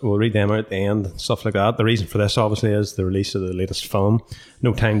 So we'll read them out at the end and stuff like that. The reason for this obviously is the release of the latest film,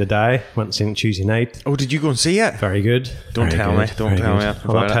 No Time to Die. Went and seen it Tuesday night. Oh, did you go and see it? Very good. Don't tell me. Don't tell me.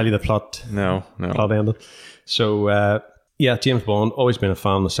 I'll not tell you the plot. No. Plot ended. So James Bond, always been a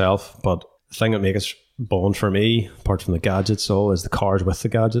fan myself, but the thing that makes Bond for me, apart from the gadgets, all is the cars with the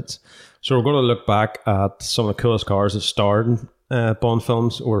gadgets. So we're going to look back at some of the coolest cars that starred in Bond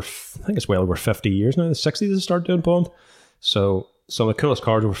films, or I think it's well over 50 years now. The 60s they started doing Bond. So some of the coolest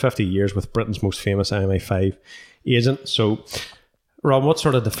cars over 50 years with Britain's most famous MI5 agent. So Rob, what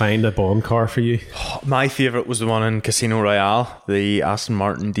sort of defined a Bond car for you? My favourite was the one in Casino Royale, the Aston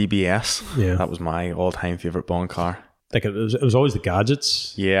Martin DBS. Yeah. That was my all-time favourite Bond car. Like it was always the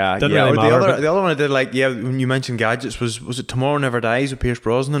gadgets. Yeah, Didn't yeah. really Or matter, the other one I did like, when you mentioned gadgets, was it Tomorrow Never Dies with Pierce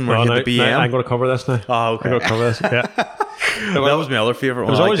Brosnan where he had the BM? I'm going to cover this now. Oh, okay. I'm going to cover this. Yeah. that was my other favourite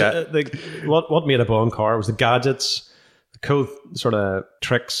It one. was I always like that. what made a Bond car was the gadgets, the cool sort of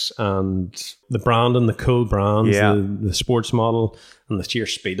tricks, and the branding, the cool brands, the sports model, and the sheer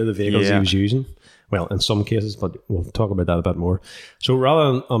speed of the vehicles he was using. Well, in some cases, but we'll talk about that a bit more. So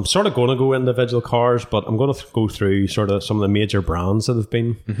rather than, I'm sort of going to go individual cars, but I'm going to go through sort of some of the major brands that have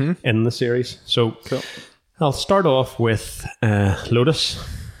been in the series. So I'll start off with Lotus.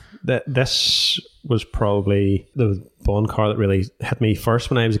 This was probably the Bond car that really hit me first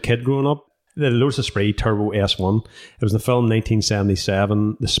when I was a kid growing up. The Lotus Esprit Turbo S1. It was in the film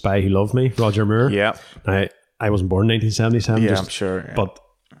 1977, The Spy Who Loved Me, Roger Moore. Yeah. Now, I wasn't born in 1977. Yeah, I'm sure. Yeah. But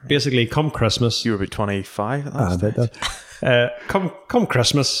basically, come Christmas, You were about 25 at that I stage. did that. Come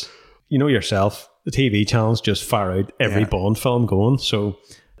Christmas, you know yourself, the TV channels just fire out every Yeah. Bond film going. So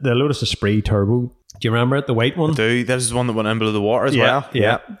the Lotus Esprit Turbo, do you remember it, the white one? Dude, this is one that went in below the water as well.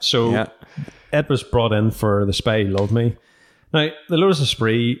 Yeah. So Yeah. it was brought in for The Spy Who Loved Me. Now, the Lotus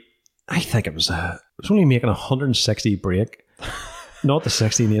Esprit, I think it was only making 160 brake, not the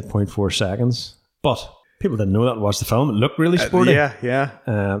 16.8.4 seconds. But people didn't know that and watched the film. It looked really sporty. Yeah.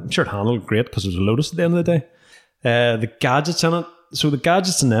 I'm sure it handled great because it was a Lotus at the end of the day. The gadgets in it. So the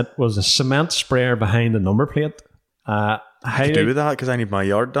gadgets in it was a cement sprayer behind the number plate. I could do with that because I need my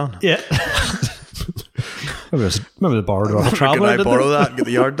yard done. Yeah. Remember the borrowed off a traveller? Can I borrow that and get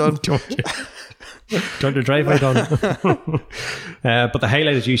the yard done? Don't your driveway done. But the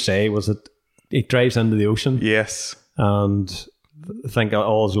highlight, as you say, was that it drives into the ocean Yes. and I think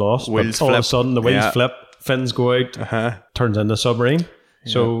all is lost. Wheels but all of a flip. sudden, the wheels Yeah. flip, fins go out, turns into a submarine.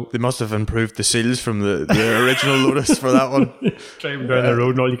 So They must have improved the seals from the original Lotus for that one. driving down the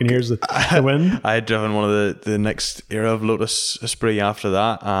road and all you can hear is the wind. I had driven one of the next era of Lotus Esprit after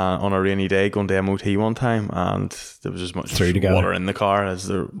that on a rainy day going to MOT one time, and there was as much Threw together. water in the car as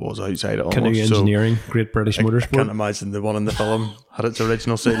there was outside it. Canoe Almost. So engineering, Great British I can't Motorsport. imagine the one in the film had its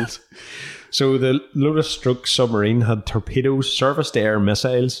original seals. So the Lotus Stroke submarine had torpedoes, surface-to-air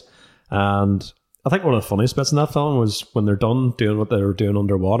missiles, and I think one of the funniest bits in that film was when they're done doing what they were doing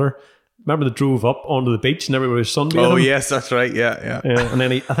underwater. Remember they drove up onto the beach and everybody was sunbathing? Oh yes, that's right. Yeah. Yeah, and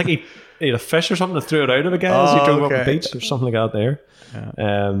then I think he had a fish or something and threw it out of a guy as he Oh, drove up okay. the beach or something like that there.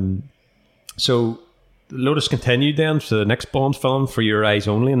 So the Lotus continued then to the next Bond film, For Your Eyes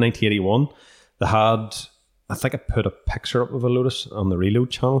Only, in 1981. They had, I think I put a picture up of a Lotus on the Reload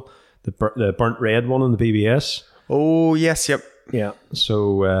channel, the burnt red one on the BBS. Oh yes, yep. Yeah,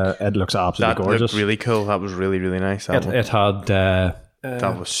 so it looks absolutely That gorgeous. looked really cool. That was really really nice. That, one. It had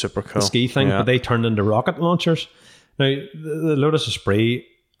That was super cool. the ski thing, Yeah. but they turned into rocket launchers. Now, the Lotus Esprit,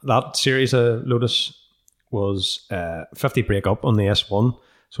 that series of Lotus was 50 brake up on the S1,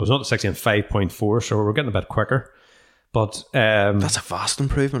 so it's not the 16.5.4, so we're getting a bit quicker. But That's a vast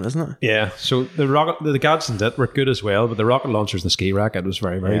improvement, isn't it? yeah, so the gadgets in it were good as well, but the rocket launchers and the ski rack, it was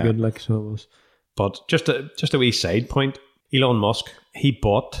very, very Yeah. good. Like so it was. But just a wee side point, Elon Musk, he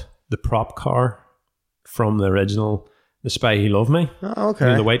bought the prop car from the original The Spy Who Loved Me. Oh, okay.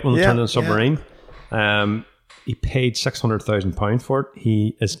 You know, the white one that Yeah, turned into a submarine. He paid £600,000 for it.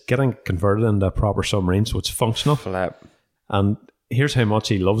 He is getting converted into a proper submarine, so it's functional. Flip. And here's how much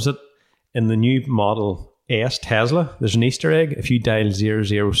he loves it. In the new Model S Tesla, there's an Easter egg. If you dial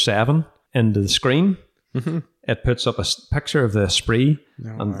 007 into the screen, it puts up a picture of the Esprit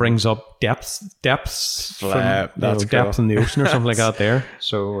and brings up depths from Flip. That's depth cool. in the ocean or something like that there.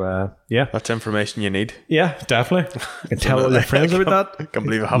 So, yeah. That's information you need. Yeah, definitely. You can tell all your friends about that. Can't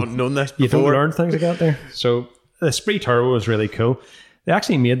believe I haven't known this You don't before. learn things like that there. So the Esprit Turbo was really cool. They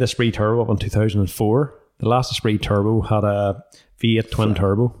actually made the Esprit Turbo up in 2004. The last Esprit Turbo had a V8 twin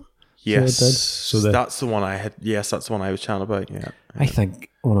turbo. Yes, So it did. So that's the one I had. Yes, that's the one I was chatting about. Yeah, I think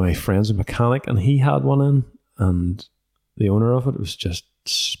one of my friends, a mechanic, and he had one in, and the owner of it was just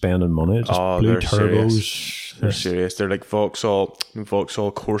spending money. Just Oh, blue they're turbos. they're serious. They're like Vauxhall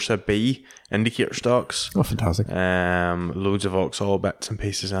Corsa B indicator stocks. Oh, fantastic. Loads of Vauxhall bits and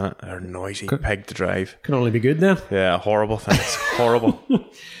pieces in it. They're noisy, pig to drive. Can only be good then. Yeah, horrible things. Horrible.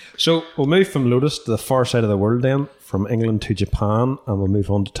 So we'll move from Lotus to the far side of the world then, from England to Japan, and we'll move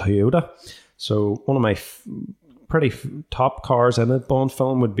on to Toyota. So one of my pretty top cars in a Bond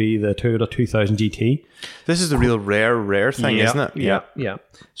film would be the Toyota 2000 GT. This is the real rare thing, isn't it? Yeah.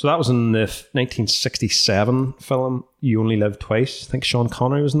 So that was in the 1967 film You Only Live Twice. I think Sean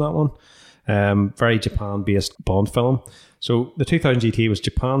Connery was in that one. Very Japan-based Bond film. So the 2000 GT was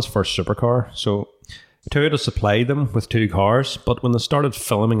Japan's first supercar. So Toyota supplied them with two cars, but when they started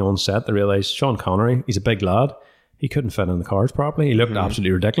filming on set, they realised Sean Connery, he's a big lad, he couldn't fit in the cars properly. He looked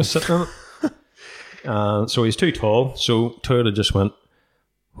absolutely ridiculous sitting in it. So he's too tall. So Toyota just went,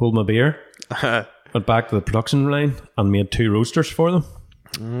 hold my beer, went back to the production line and made two roadsters for them.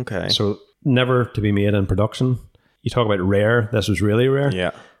 Okay. So never to be made in production. You talk about rare, this was really rare.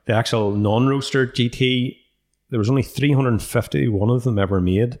 Yeah. The actual non-roadster GT, there was only 351 of them ever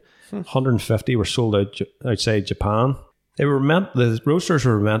made. 150 were sold outside Japan. The roadsters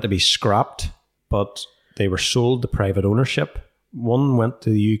were meant to be scrapped, but they were sold to private ownership. One went to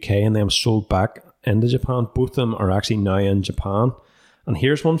the UK and then was sold back into Japan. Both of them are actually now in Japan. And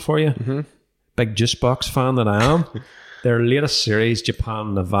here's one for you. Big Juice Box fan that I am. Their latest series,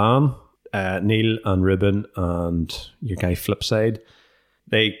 Japan Navan, Neil and Ruben and your guy Flipside,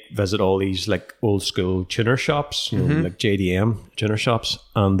 they visit all these like old school tuner shops, you know, like JDM tuner shops,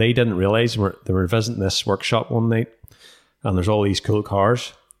 and they didn't realize they were visiting this workshop one night, and there's all these cool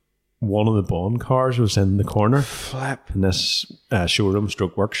cars. One of the Bond cars was in the corner in this showroom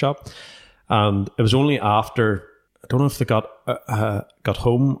stroke workshop, and it was only after, I don't know if they got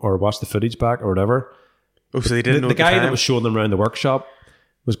home or watched the footage back or whatever. Oh, so they didn't know the guy that was showing them around the workshop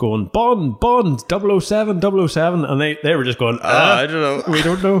was going, Bond, 007, 007, and they were just going, I don't know. We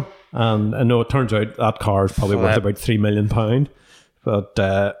don't know. And I know it turns out that car is probably worth about £3 million. But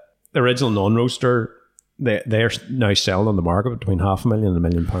the original non-roadster, they're now selling on the market between £500,000 and £1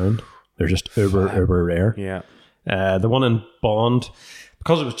 million. They're just uber rare. Yeah. The one in Bond,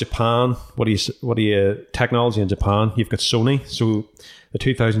 because it was Japan, what do you technology in Japan? You've got Sony. So the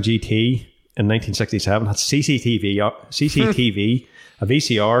 2000 GT in 1967 had CCTV, a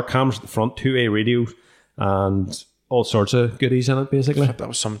VCR, cameras at the front, two-way radio, and all sorts of goodies in it, basically. That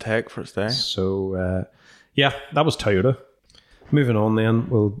was some tech for its day. So, that was Toyota. Moving on then,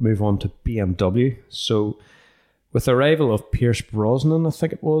 we'll move on to BMW. So, with the arrival of Pierce Brosnan, I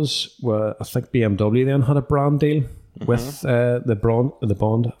think it was, I think BMW then had a brand deal with the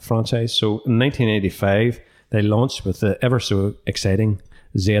Bond franchise. So, in 1985, they launched with the ever so exciting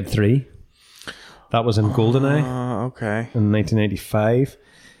Z3. That was in GoldenEye. Okay. In 1985.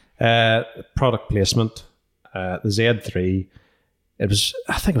 Product placement, the Z3.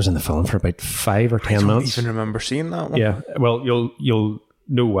 I think it was in the film for about 5 or 10 minutes. I don't even remember seeing that one. Yeah. Well, you'll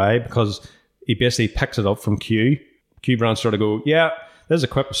know why, because he basically picks it up from Q. Q branch sort of go, yeah, this is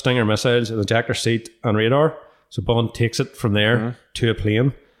equipped with Stinger missiles, an ejector seat, and radar. So Bond takes it from there to a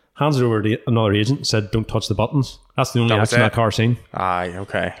plane, hands it over to another agent, and said, don't touch the buttons. That's the only action that car seen. Aye,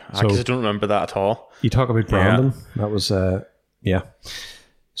 okay. So, I don't remember that at all. You talk about branding. Yeah. That was,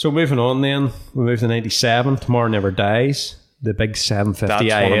 So moving on then, we move to 97, Tomorrow Never Dies, the big 750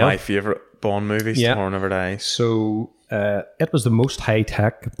 That's IL. one of my favourite Bond movies, Tomorrow Never Dies. So it was the most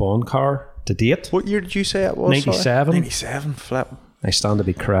high-tech Bond car to date. What year did you say it was? 97. 97, flip. I stand to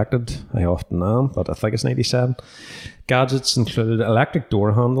be corrected. I often am, but I think it's 97. Gadgets included electric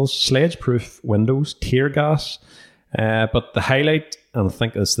door handles, sledge-proof windows, tear gas. But the highlight, and I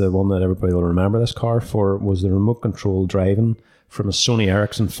think it's the one that everybody will remember this car for, was the remote control driving from a Sony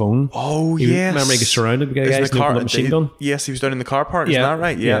Ericsson phone. Oh, yes. Remember he got surrounded by guys and opened up a machine gun? Yes, he was down in the car park. Isn't that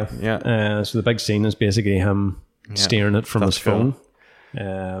right? Yeah. So the big scene is basically him steering it from his phone.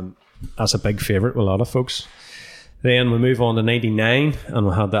 That's a big favourite with a lot of folks. Then we move on to 99, and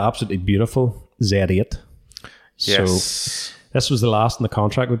we had the absolutely beautiful Z8. Yes. So this was the last in the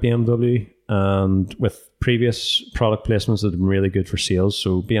contract with BMW, and with previous product placements that have been really good for sales.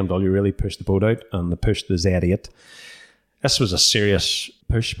 So BMW really pushed the boat out, and they pushed the Z8. This was a serious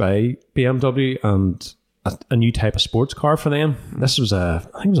push by BMW and a new type of sports car for them. This was I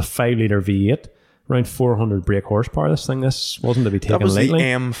think it was a 5-litre V8. Around 400 brake horsepower. This wasn't to be taken lightly. That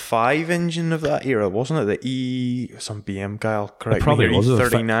was the M5 engine of that era, wasn't it? Some BM guy, I'll correct probably me here,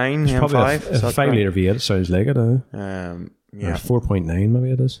 E39 M5. Probably a 5-litre V8, it sounds like it. Or 4.9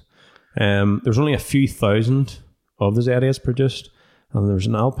 maybe it is. There's only a few thousand of the Z8s produced, and there's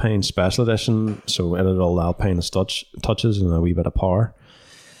an Alpine Special Edition, so it had all the Alpine touches and a wee bit of power.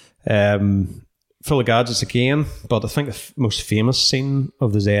 Full of gadgets again, but I think the most famous scene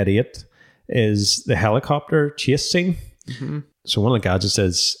of the Z8 is the helicopter chase scene. Mm-hmm. So one of the gadgets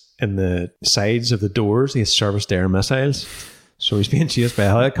is in the sides of the doors, he has serviced air missiles. So he's being chased by a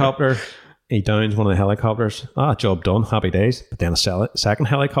helicopter. He downs one of the helicopters. Job done, happy days. But then a second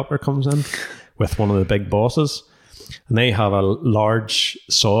helicopter comes in with one of the big bosses, and they have a large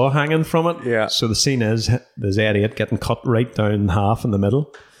saw hanging from it. Yeah. So the scene is the Z8 getting cut right down half in the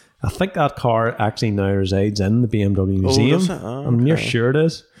middle. I think that car actually now resides in the BMW Museum. Does it? Oh, I'm near sure it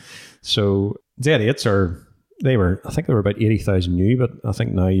is. So Z8s I think they were about 80,000 new, but I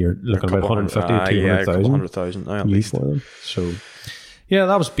think now you're looking about 150 to 200,000. 100,000 now at least. For them. So, yeah,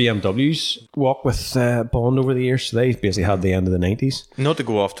 that was BMW's walk with Bond over the years. So they basically had the end of the 90s. Not to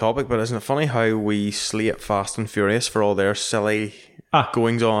go off topic, but isn't it funny how we slate Fast and Furious for all their silly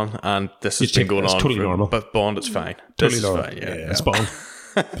goings on, and this has been going on. Totally normal. But Bond, it's fine. Totally normal. Fine, it's Bond.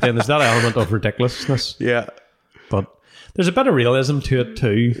 But then there's that element of ridiculousness. Yeah. But there's a bit of realism to it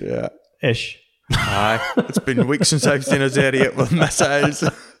too. Yeah. Ish. Aye. It's been weeks since I've seen a Z8 with missiles.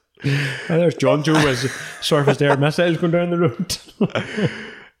 And there's John Joe with surfaced air missiles going down the road.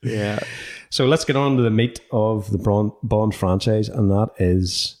 Yeah. So let's get on to the meat of the Bond franchise, and that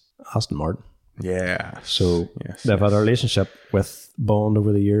is Aston Martin. Yeah. So they've had a relationship with Bond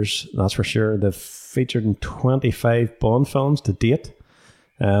over the years, that's for sure. They've featured in 25 Bond films to date,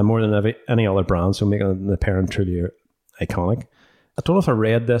 more than any other brand, so making the parent truly iconic. I don't know if I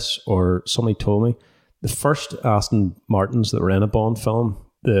read this or somebody told me. The first Aston Martins that were in a Bond film,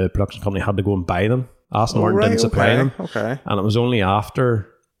 the production company had to go and buy them. Aston Martin didn't supply them. Okay. And it was only after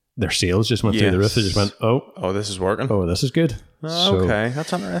their sales just went through the roof. They just went, oh, this is working. Oh, this is good. Okay,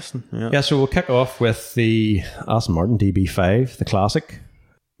 that's interesting. Yeah, so we'll kick off with the Aston Martin DB5, the classic.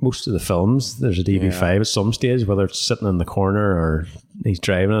 Most of the films, there's a DB5 at some stage, whether it's sitting in the corner or he's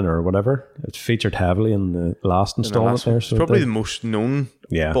driving it or whatever. It's featured heavily in the last installment there. So it's probably the most known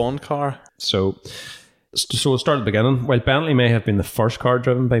Bond car. So we'll start at the beginning. While Bentley may have been the first car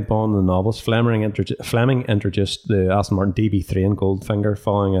driven by Bond in the novels, Fleming introduced the Aston Martin DB3 in Goldfinger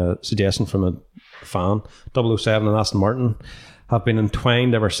following a suggestion from a fan. 007 and Aston Martin have been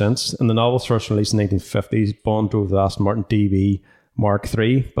entwined ever since. In the novels first released in the 1950s, Bond drove the Aston Martin DB Mark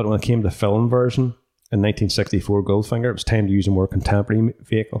III, but when it came to the film version in 1964 Goldfinger, it was time to use a more contemporary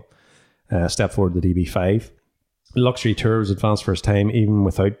vehicle. Step forward to the DB5. Luxury tour was advanced for its time, even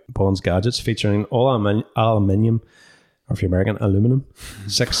without Bond's gadgets, featuring all aluminium, or if you're American, aluminum,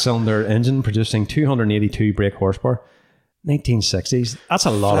 6-cylinder engine producing 282 brake horsepower. 1960s, that's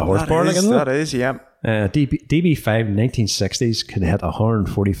a lot of horsepower. That is, yeah. DB5 in 1960s could hit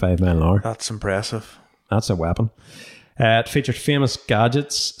 145 mile an hour. That's impressive. That's a weapon. It featured famous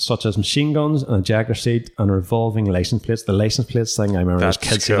gadgets such as machine guns, an ejector seat, and revolving license plates. The license plates thing, I remember as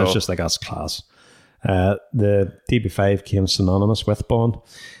kids saying, it's just like, that's class. The DB5 came synonymous with Bond.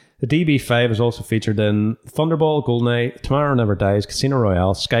 The DB5 is also featured in Thunderball, GoldenEye, Tomorrow Never Dies, Casino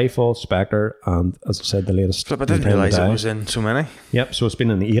Royale, Skyfall, Spectre, and as I said, the latest. But I didn't realise it was in so many. Yep, so it's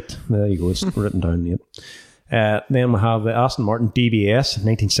been in the 8. There you go, it's written down in the 8. Then we have the Aston Martin DBS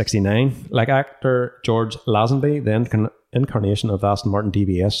 1969. Like actor George Lazenby, the incarnation of the Aston Martin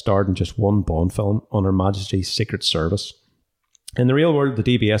DBS starred in just one Bond film, on Her Majesty's Secret Service. In the real world, the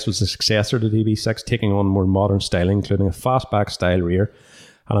DBS was the successor to the DB6, taking on more modern styling, including a fastback style rear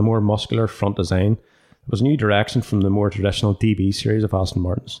and a more muscular front design. It was a new direction from the more traditional DB series of Aston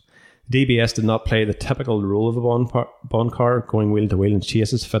Martins. The DBS did not play the typical role of a Bond car, going wheel to wheel in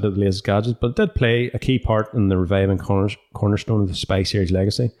chases fitted with the latest gadgets, but it did play a key part in the reviving cornerstone of the Spy series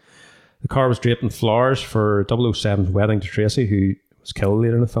legacy. The car was draped in flowers for 007's wedding to Tracy, who was killed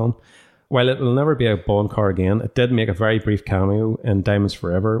later in the film. While it will never be a Bond car again, it did make a very brief cameo in Diamonds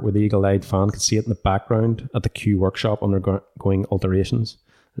Forever, where the eagle-eyed fan could see it in the background at the Q workshop undergoing alterations.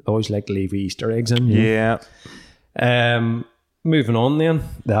 I always like to leave Easter eggs in. Yeah. Moving on then,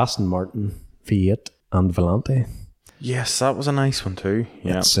 the Aston Martin V8 and Volante. Yes, that was a nice one too.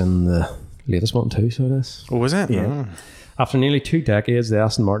 Yeah. It's in the latest one too, so it is. Oh, was it? Yeah. Oh. After nearly 2 decades, the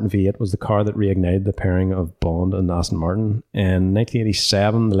Aston Martin V8 was the car that reignited the pairing of Bond and Aston Martin. In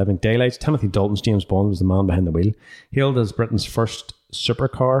 1987, The Living Daylights, Timothy Dalton's James Bond was the man behind the wheel. Hailed as Britain's first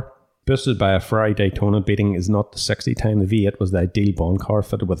supercar, boosted by a Ferrari Daytona beating is not the 60 time, the V8 was the ideal Bond car,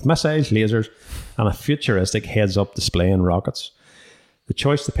 fitted with missiles, lasers, and a futuristic heads-up display and rockets. The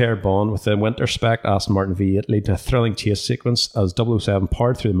choice to pair Bond with the winter-spec Aston Martin V8 led to a thrilling chase sequence as 007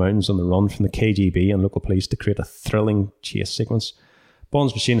 powered through the mountains on the run from the KGB and local police to create a thrilling chase sequence.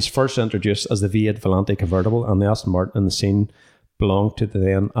 Bond's machine is first introduced as the V8 Volante convertible, and the Aston Martin in the scene belonged to the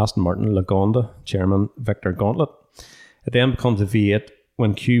then Aston Martin Lagonda chairman Victor Gauntlet. It then becomes the V8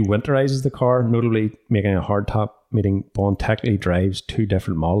 when Q winterises the car, notably making a hardtop, meaning Bond technically drives 2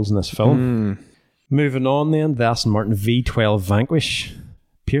 different models in this film. Moving on then, the Aston Martin V12 Vanquish.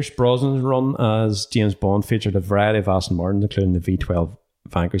 Pierce Brosnan's run as James Bond featured a variety of Aston Martins, including the V12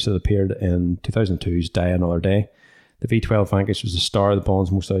 Vanquish that appeared in 2002's Die Another Day. The V12 Vanquish was the star of the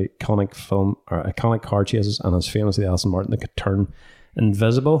Bond's most iconic car chases, and as famous as the Aston Martin that could turn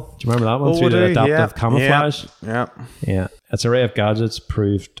invisible. Do you remember that one? Through the adaptive camouflage? Yeah. Its array of gadgets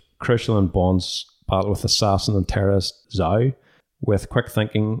proved crucial in Bond's battle with assassin and terrorist Zhao, with quick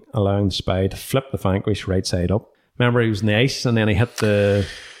thinking allowing the spy to flip the Vanquish right side up. Remember, he was in the ice and then he hit the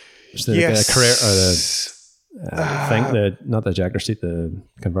not the ejector seat, the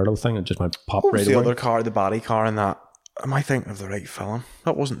convertible thing. It just went pop right the away. Other car, the body car in that? Am I thinking of the right film?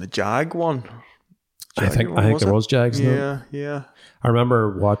 That wasn't the Jag one. I think there was Jags. Yeah. I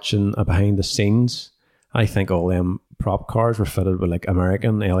remember watching a behind the scenes. I think all them prop cars were fitted with like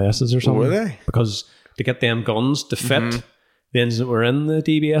American LSs or something. Were they? Because to get them guns to fit the engines that were in the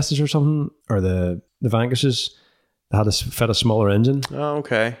DBSs or something, or the Vanquishes, they had to fit a smaller engine. Oh,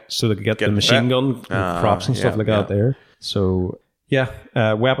 okay. So they could get the machine gun props and stuff like that there. So,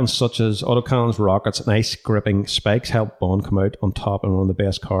 weapons such as autocannons, rockets, and ice-gripping spikes helped Bond come out on top in one of the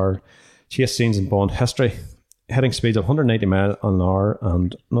best car chase scenes in Bond history. Hitting speeds of 190 miles an hour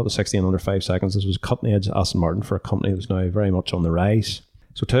and not the 60 in under 5 seconds. This was cutting-edge Aston Martin for a company that was now very much on the rise.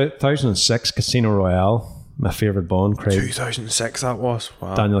 So 2006, Casino Royale my favourite Bond, Craig. 2006 that was.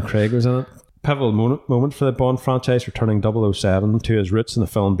 Wow. Daniel Craig was in it. Pivotal moment for the Bond franchise, returning 007 to his roots in the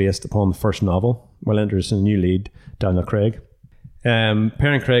film based upon the first novel, while introducing a new lead, Daniel Craig.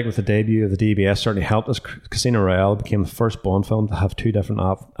 Pairing Craig with the debut of the DBS certainly helped as Casino Royale became the first Bond film to have two different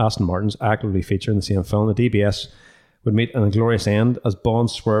Aston Martins actively featured in the same film. The DBS would meet an inglorious end as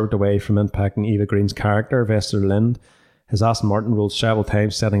Bond swerved away from impacting Eva Green's character, Vester Lind. His Aston Martin rolled several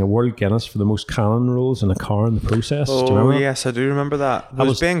times, setting a world Guinness for the most canon rolls in a car in the process. Oh, do you remember that? Yes, I do remember that.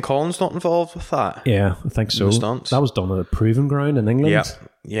 Was Ben Collins not involved with that? Yeah, I think so. That was done at a proving ground in England.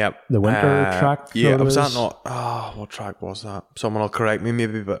 Yep. The winter track. Yeah, was that not... what track was that? Someone will correct me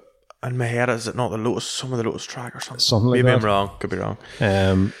maybe, but in my head, is it not the Lotus, some of the Lotus track or something? Something like maybe that. I'm wrong. Could be wrong.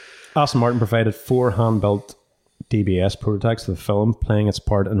 Aston Martin provided 4 hand-built DBS prototypes for the film, playing its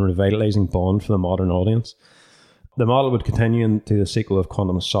part in revitalising Bond for the modern audience. The model would continue into the sequel of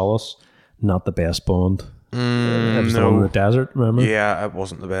Quantum of Solace, not the best Bond. It was the one in the desert, remember? Yeah, it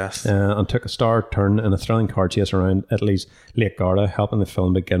wasn't the best. And took a star turn in a thrilling car chase around Italy's Lake Garda, helping the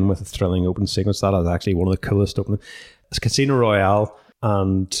film begin with a thrilling open sequence. That is actually one of the coolest openings. It's Casino Royale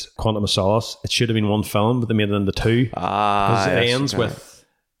and Quantum of Solace. It should have been one film, but they made it into 2. Because it ends with,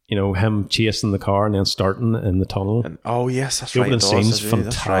 him chasing the car and then starting in the tunnel. Yes, that's the right. The opening scene's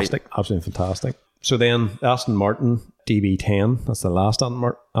fantastic. Right. Absolutely fantastic. So then, Aston Martin DB10, that's the last Aston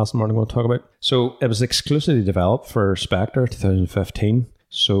Martin I'm going to talk about. So it was exclusively developed for Spectre 2015.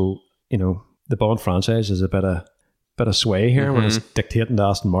 So, the Bond franchise is a bit of sway here when it's dictating to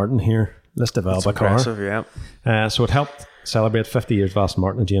Aston Martin here. Let's develop a car. Yeah. So it helped celebrate 50 years of Aston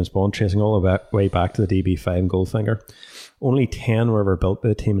Martin and James Bond, tracing all the way back to the DB5 and Goldfinger. Only 10 were ever built by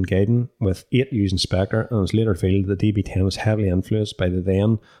the team in Gaydon, with 8 using Spectre, and it was later revealed that the DB10 was heavily influenced by the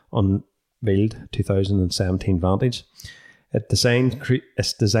then unveiled 2017 Vantage.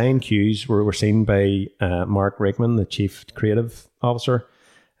 Its design cues were seen by Mark Rickman, the chief creative officer.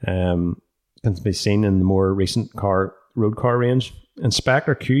 Can be seen in the more recent road car range.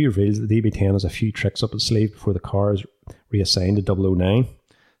 Inspector Q reveals that the DB10 has a few tricks up its sleeve before the car is reassigned to 009.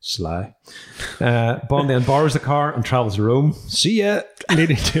 Sly. Bond then borrows the car and travels to Rome. See ya!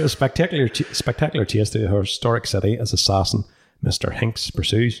 Leading to a spectacular chase through a historic city as assassin Mr. Hinks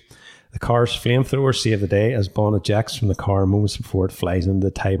pursues. The car's flamethrowers save the day as Bond ejects from the car moments before it flies into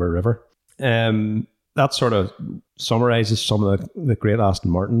the Tiber River. That sort of summarises some of the great Aston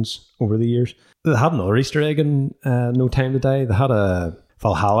Martins over the years. They had another Easter egg in No Time to Die. They had a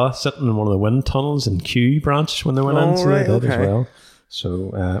Valhalla sitting in one of the wind tunnels in Q branch when they went in, so they did as well.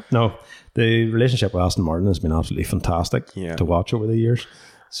 So, the relationship with Aston Martin has been absolutely fantastic to watch over the years.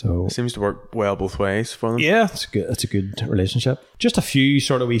 So it seems to work well both ways for them. Yeah, it's a good relationship. Just a few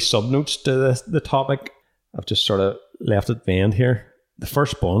sort of wee sub-notes to the topic. I've just sort of left it vain here. The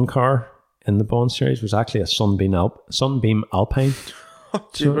first Bond car in the Bond series was actually a Sunbeam Alpine.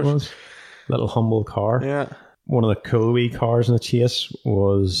 So it was. Little humble car. Yeah. One of the cool wee cars in the chase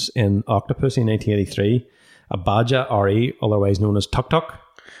was in Octopus in 1983. A Badja RE, otherwise known as Tuk Tuk. Do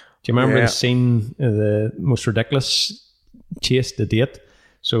you remember the scene, the most ridiculous chase to date?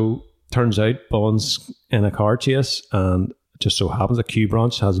 So, turns out Bond's in a car chase, and it just so happens a Q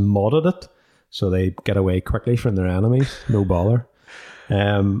branch has modded it, so they get away quickly from their enemies. No bother.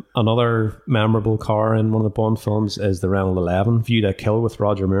 Another memorable car in one of the Bond films is the Renault 11, View to Kill with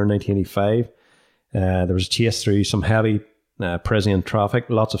Roger Moore in 1985. There was a chase through some heavy Parisian traffic,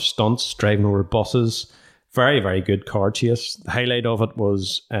 lots of stunts, driving over buses. Very, very good car chase. The highlight of it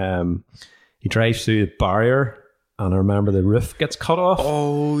was he drives through the barrier, and I remember the roof gets cut off.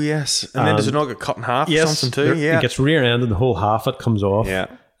 Oh, yes. And then does it not get cut in half or something too? Yeah. It gets rear-ended, the whole half it comes off. Yeah.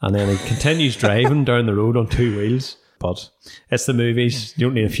 And then he continues driving down the road on 2 wheels. But it's the movies. You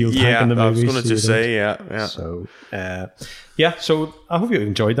don't need a fuel tank in the movies. I was going to just say, yeah. So, so I hope you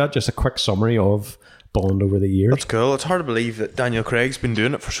enjoyed that. Just a quick summary of Bond over the years. That's cool. It's hard to believe that Daniel Craig's been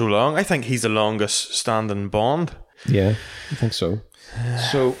doing it for so long. I think he's the longest standing Bond. Yeah, I think so.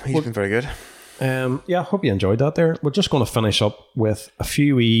 So he's been very good. I hope you enjoyed that there. We're just going to finish up with a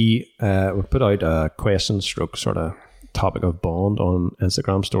few we put out a question stroke sort of topic of Bond on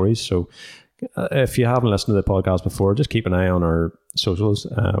Instagram stories. So if you haven't listened to the podcast before, just keep an eye on our socials.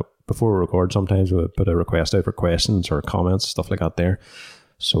 Before we record, sometimes we'll put a request out for questions or comments, stuff like that there.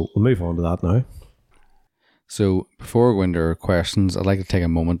 So we'll move on to that now. So before we go into our questions, I'd like to take a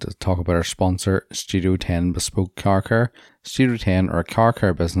moment to talk about our sponsor, Studio 10 Bespoke Car Care. Studio 10 are a car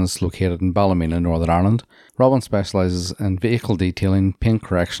care business located in Ballymena, Northern Ireland. Robin specialises in vehicle detailing, paint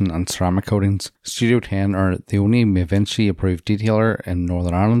correction and ceramic coatings. Studio 10 are the only Mavinci approved detailer in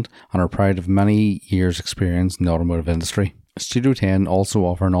Northern Ireland and are proud of many years' experience in the automotive industry. Studio 10 also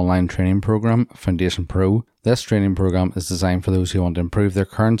offer an online training program, Foundation Pro. This training program is designed for those who want to improve their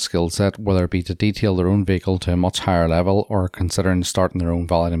current skill set, whether it be to detail their own vehicle to a much higher level or considering starting their own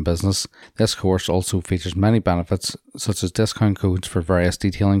valeting business. This course also features many benefits, such as discount codes for various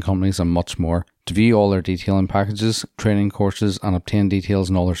detailing companies and much more. To view all their detailing packages, training courses, and obtain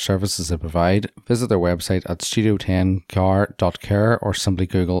details on all their services they provide, visit their website at studio10car.care or simply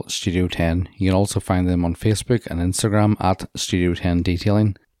Google Studio 10. You can also find them on Facebook and Instagram at Studio 10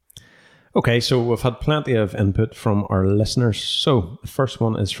 Detailing. Okay, so we've had plenty of input from our listeners. So the first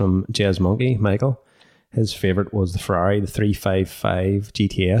one is from Jez Monkey, Michael. His favourite was the Ferrari, the 355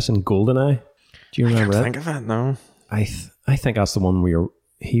 GTS in GoldenEye. Do you remember that? I can't think of it, no. I think that's the one where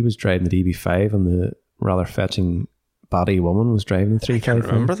he was driving the DB5 and the rather fetching body woman was driving the 355. I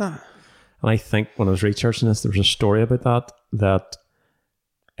can't remember that. And I think when I was researching this, there was a story about that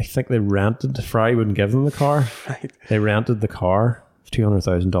I think they rented, Ferrari wouldn't give them the car. Right. They rented the car,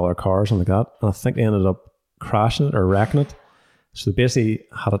 $200,000 car, something like that. And I think they ended up crashing it or wrecking it. So they basically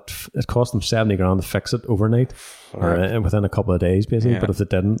had it cost them $70,000 to fix it overnight or within a couple of days, basically. Yeah. But if they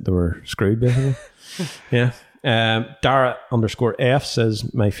didn't, they were screwed, basically. Yeah. Dara_F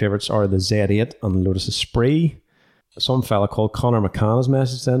says, my favourites are the Z8 and the Lotus Esprit. Some fella called Connor McCann has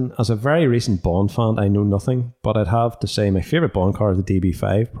messaged in, as a very recent Bond fan, I know nothing, but I'd have to say my favourite Bond car is the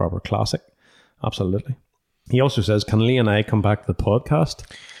DB5, proper classic. Absolutely. He also says, can Lee and I come back to the podcast?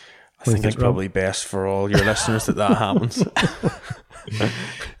 I think it's probably best for all your listeners that happens.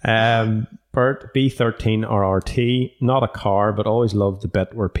 Bert, B13 RRT, not a car, but always loved the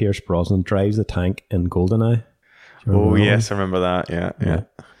bit where Pierce Brosnan drives the tank in GoldenEye. Oh, yes, I remember that. Yeah.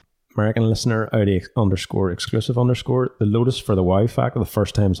 American listener, Audi_exclusive_, the Lotus for the wow factor, the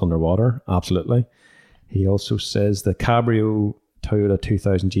first time it's underwater. Absolutely. He also says the Cabrio Toyota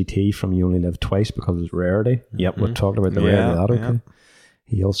 2000 GT from You Only Live Twice because of its rarity. Yep, we talked about the rarity of that, okay. Yeah.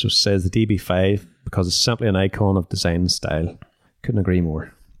 He also says the DB5 because it's simply an icon of design and style. Couldn't agree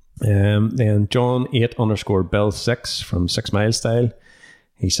more. Then John 8_Bill6 from 6 Mile Style.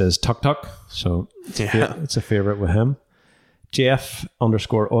 He says Tuk Tuk, so it's a favourite with him.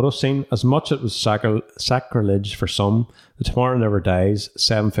 Jeff_Autoscene. As much as it was sacrilege for some, the Tomorrow Never Dies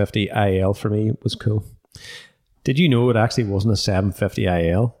 750 IL for me was cool. Did you know it actually wasn't a 750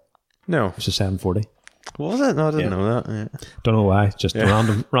 IL? No. It was a 740. Was it? No, I didn't know that. Yeah. Don't know why. Just a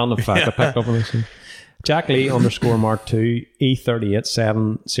random fact I picked up on this. Jack Lee_Mark2 E38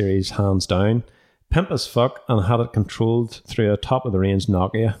 7 Series hands down. Pimp as fuck and had it controlled through a top of the range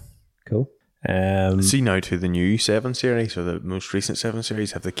Nokia. Cool. See now to the new 7 Series, or the most recent 7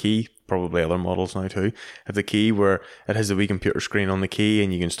 Series, have the key, probably other models now too, have the key where it has the wee computer screen on the key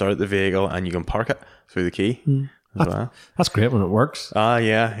and you can start the vehicle and you can park it through the key as well. That's great when it works.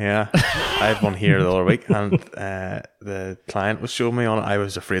 Yeah. I had one here the other week and the client was showing me on it. I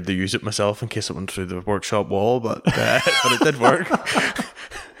was afraid to use it myself in case it went through the workshop wall, but it did work.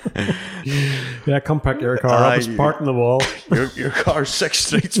 Yeah, come pick your car up. It's parked in the wall. Your car's 6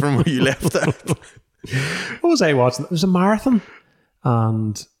 streets from where you left it. What was I watching? There was a marathon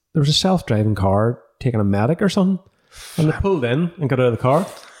and there was a self-driving car taking a medic or something, and they pulled in and got out of the car.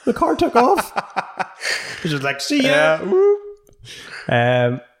 The car took off. It was just like, see ya.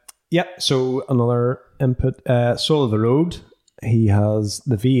 So another input. Soul of the Road. He has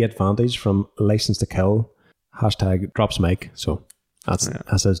the V8 Vantage from License to Kill. # drops mic. So that's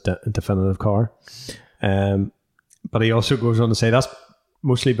his definitive car. But he also goes on to say that's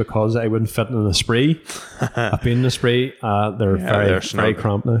mostly because I wouldn't fit in an Esprit. I've been in an Esprit. They're very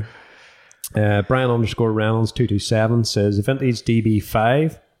cramped now. Brian_Reynolds 227 says vintage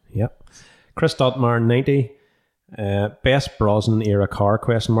DB5. Yep. Chris Dotmar 90. Best Brosnan era car ?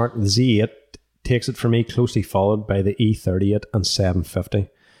 The Z8 takes it for me, closely followed by the E38 and 750.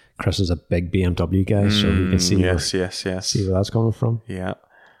 Chris is a big BMW guy, so you can see see where that's coming from. Yeah.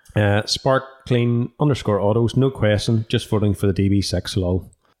 Sparkclean_autos, no question, just voting for the DB6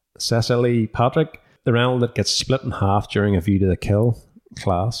 lol. Cecily Patrick, the Renault that gets split in half during a View to the Kill.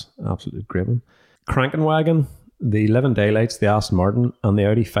 Class, absolutely great one. Crankenwagen, the Living Daylights, the Aston Martin, and the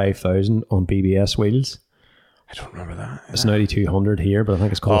Audi 5000 on BBS wheels. I don't remember that. It's an Audi 200 here, but I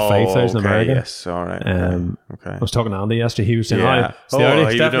think it's called 5000 in America. Yes, all right. Okay. I was talking to Andy yesterday. He was saying, it's the Audi.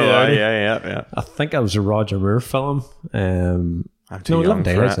 It's definitely the Audi. Yeah. I think it was a Roger Moore film. I'm too young Living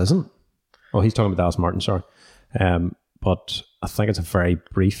Daylights for it. isn't. Oh, he's talking about the Aston Martin, sorry. But I think it's a very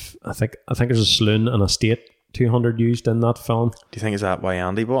brief. I think there's a saloon and a State 200 used in that film. Do you think is that why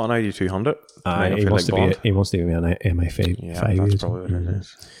Andy bought an Audi 200? He wants to be an MI5. Yeah, that's probably what it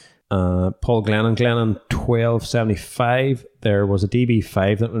is. Paul Glennon 1275. There was a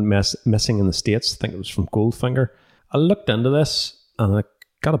DB5 that went missing in the States. I think it was from Goldfinger. I looked into this and I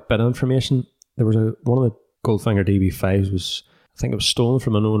got a bit of information. There was one of the Goldfinger DB5s was, I think it was stolen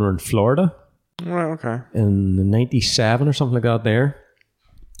from an owner in Florida. Right, okay. In 97 or something like that there.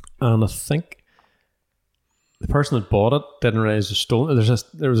 And I think the person that bought it didn't realize it was stolen.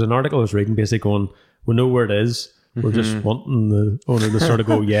 There was an article I was reading basically going, we know where it is. We're just wanting the owner to sort of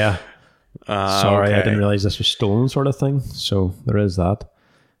go, yeah, sorry, okay. I didn't realize this was stolen sort of thing. So there is that.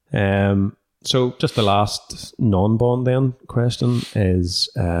 So just the last non-Bond then question is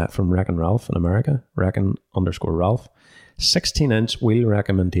from Wrecking Ralph in America, Wrecking_Ralph. 16-inch wheel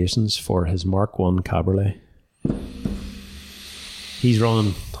recommendations for his Mark 1 Cabriolet. I think he's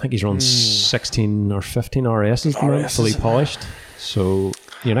running 16 or 15 RSs, fully polished. So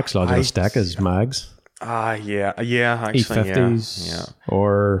your next logical stack is mags. Yeah, actually, E50s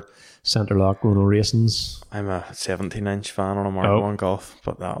or centre lock Renault Racings. I'm a 17-inch fan on a Mark 1 Golf,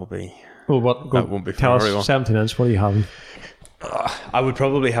 but that'll be... Well, that won't be for tell everyone. us 17-inch, what do you have? I would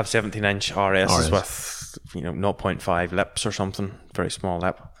probably have 17-inch RSs with 0.5 lips or something, very small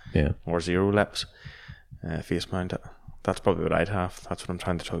lip, or 0 lips, face mounted. That's probably what I'd have. That's what I'm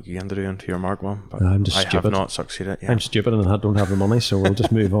trying to talk you into doing to your Mark 1, but I'm just stupid. have not succeeded yet. I'm stupid and I don't have the money, so we'll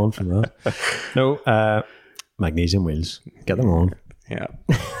just move on from that. No, magnesium wheels, get them on. Yeah.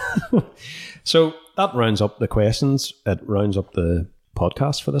 So that rounds up the questions. It rounds up the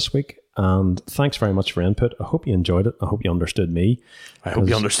podcast for this week. And thanks very much for input. I hope you enjoyed it. I hope you understood me. I hope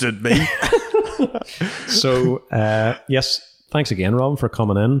you understood me. So, yes, thanks again, Robin, for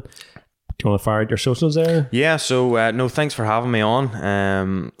coming in. Do you want to fire out your socials there? Yeah, so no, thanks for having me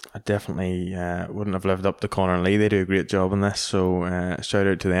on. I definitely wouldn't have lived up to Connor and Lee. They do a great job on this, so shout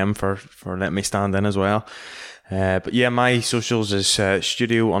out to them for letting me stand in as well. But yeah, my socials is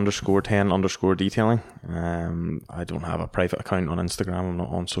studio_10_detailing. I don't have a private account on Instagram. I'm not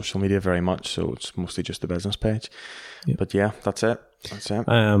on social media very much, so it's mostly just a business page. Yep. But yeah, that's it.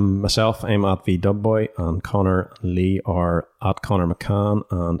 Myself, I'm at VDubboy, and Connor and Lee are at Connor McCann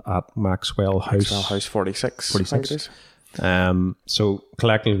and at Maxwell House 46. I think it is. So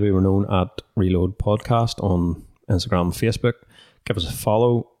collectively we're known at Reload Podcast on Instagram and Facebook. Give us a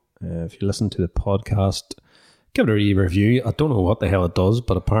follow. If you listen to the podcast, give it a review. I don't know what the hell it does,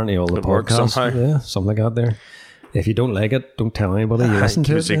 but apparently all the podcasts, something like that there. If you don't like it, don't tell anybody you listen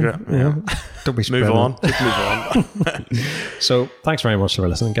to it. Keep it secret. Yeah. Don't be move on. Just move on. So thanks very much for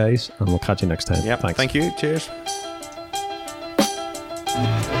listening, guys, and we'll catch you next time. Yeah. Thanks. Thank you. Cheers.